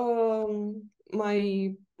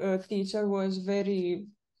 My teacher was very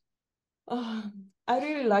I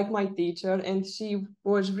really like my teacher, and she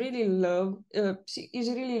was really she is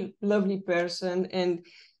a really lovely person, and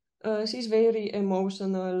she's very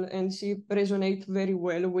emotional, and she resonates very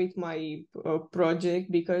well with my project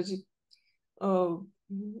because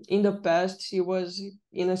in the past she was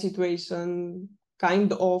in a situation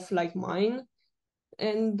kind of like mine,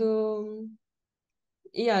 and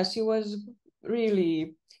yeah, she was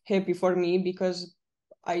really happy for me because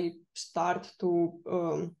I start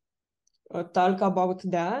to talk about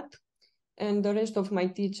that, and the rest of my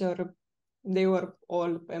teacher, they were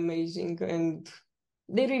all amazing and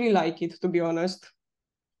they really like it, to be honest.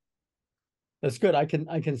 That's good. I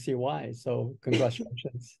can see why. So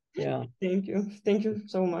congratulations. Yeah. Thank you. Thank you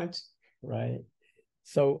so much. Right.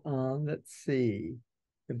 So let's see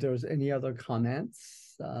if there's any other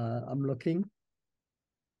comments. I'm looking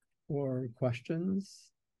for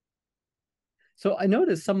questions. So I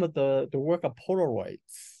noticed some of the work of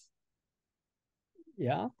Polaroids.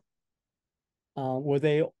 Yeah. Were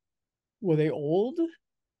they old?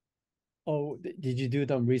 Oh, did you do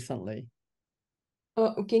them recently?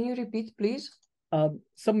 Can you repeat, please?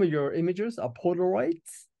 Some of your images are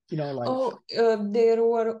Polaroids, like They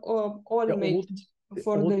were all the made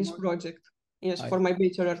for old this ones? project. Yes, I for my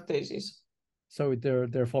bachelor thesis. So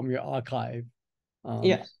they're from your archive.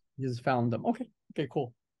 Yes. You just found them. Okay,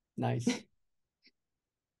 cool. Nice.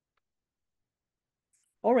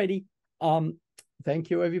 Alrighty.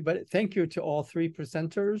 Thank you, everybody. Thank you to all three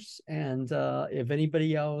presenters. And if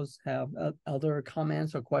anybody else have other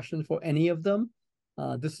comments or questions for any of them,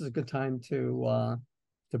 this is a good time to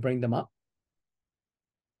bring them up.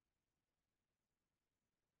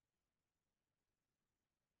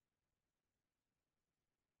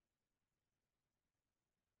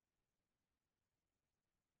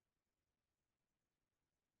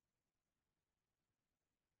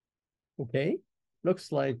 Okay,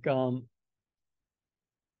 looks like Jonas,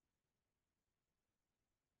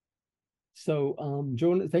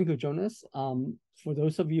 thank you, Jonas. For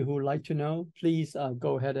those of you who would like to know, please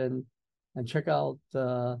go ahead and check out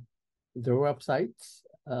the website,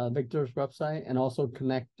 Victor's website, and also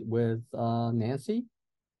connect with Nanci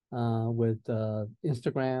with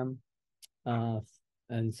Instagram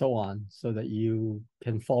and so on, so that you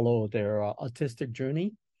can follow their artistic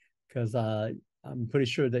journey. Because I'm pretty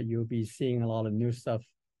sure that you'll be seeing a lot of new stuff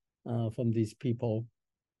from these people.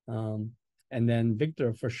 And then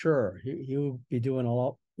Victor, for sure, he'll be doing a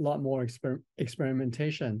lot more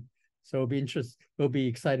experimentation. So it'll be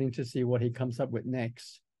exciting to see what he comes up with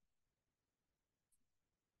next.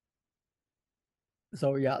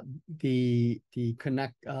 So yeah, the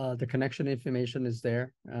connection information is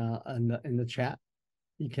there in the chat.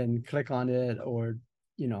 You can click on it, or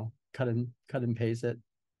cut and paste it.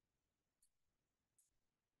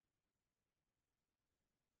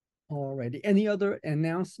 Alrighty. Any other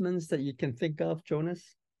announcements that you can think of,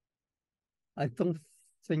 Jonas? I think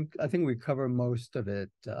we covered most of it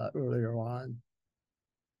earlier on.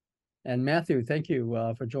 And Matthew, thank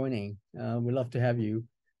you for joining. We'd love to have you.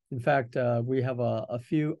 In fact, we have a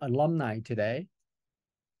few alumni today.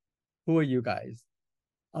 Who are you guys?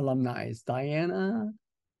 Alumni. Diana?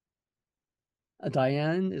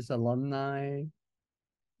 Diane is alumni.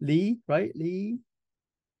 Lee, right? Lee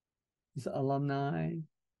is alumni.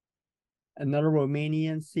 Another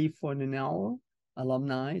Romanian, C4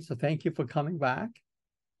 alumni. So thank you for coming back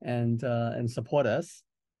and support us.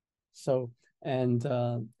 So and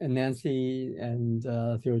Nanci and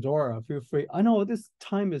Teodora, feel free. I know this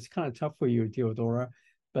time is kind of tough for you, Teodora,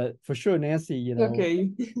 but for sure, Nanci, Okay.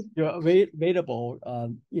 you're available.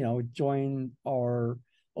 Join our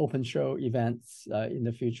open show events in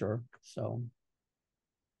the future. So.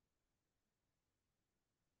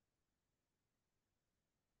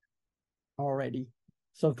 Alrighty.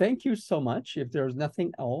 So thank you so much. If there's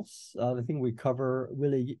nothing else, I think we cover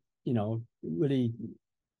really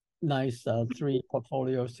nice three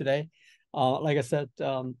portfolios today. Like I said,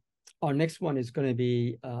 our next one is going to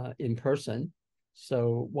be in person.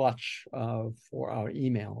 So watch for our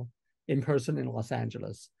email in person in Los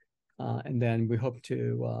Angeles. And then we hope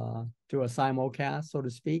to do a simulcast, so to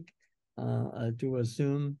speak, do a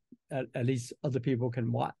Zoom, at least other people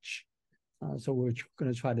can watch. So we're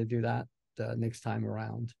going to try to do that next time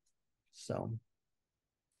around. So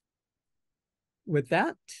with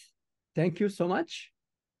that, thank you so much.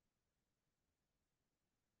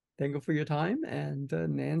 Thank you for your time. And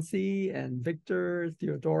Nanci and Victor,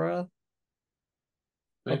 Teodora.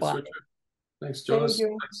 Thanks, bye-bye. Richard. Thanks, Jonas. Thank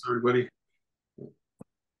you. Thanks, everybody.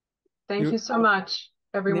 Thank you so much,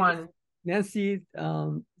 everyone. Nanci,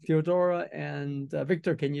 Teodora, and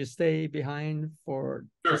Victor, can you stay behind for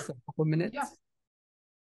just a couple minutes? Yeah.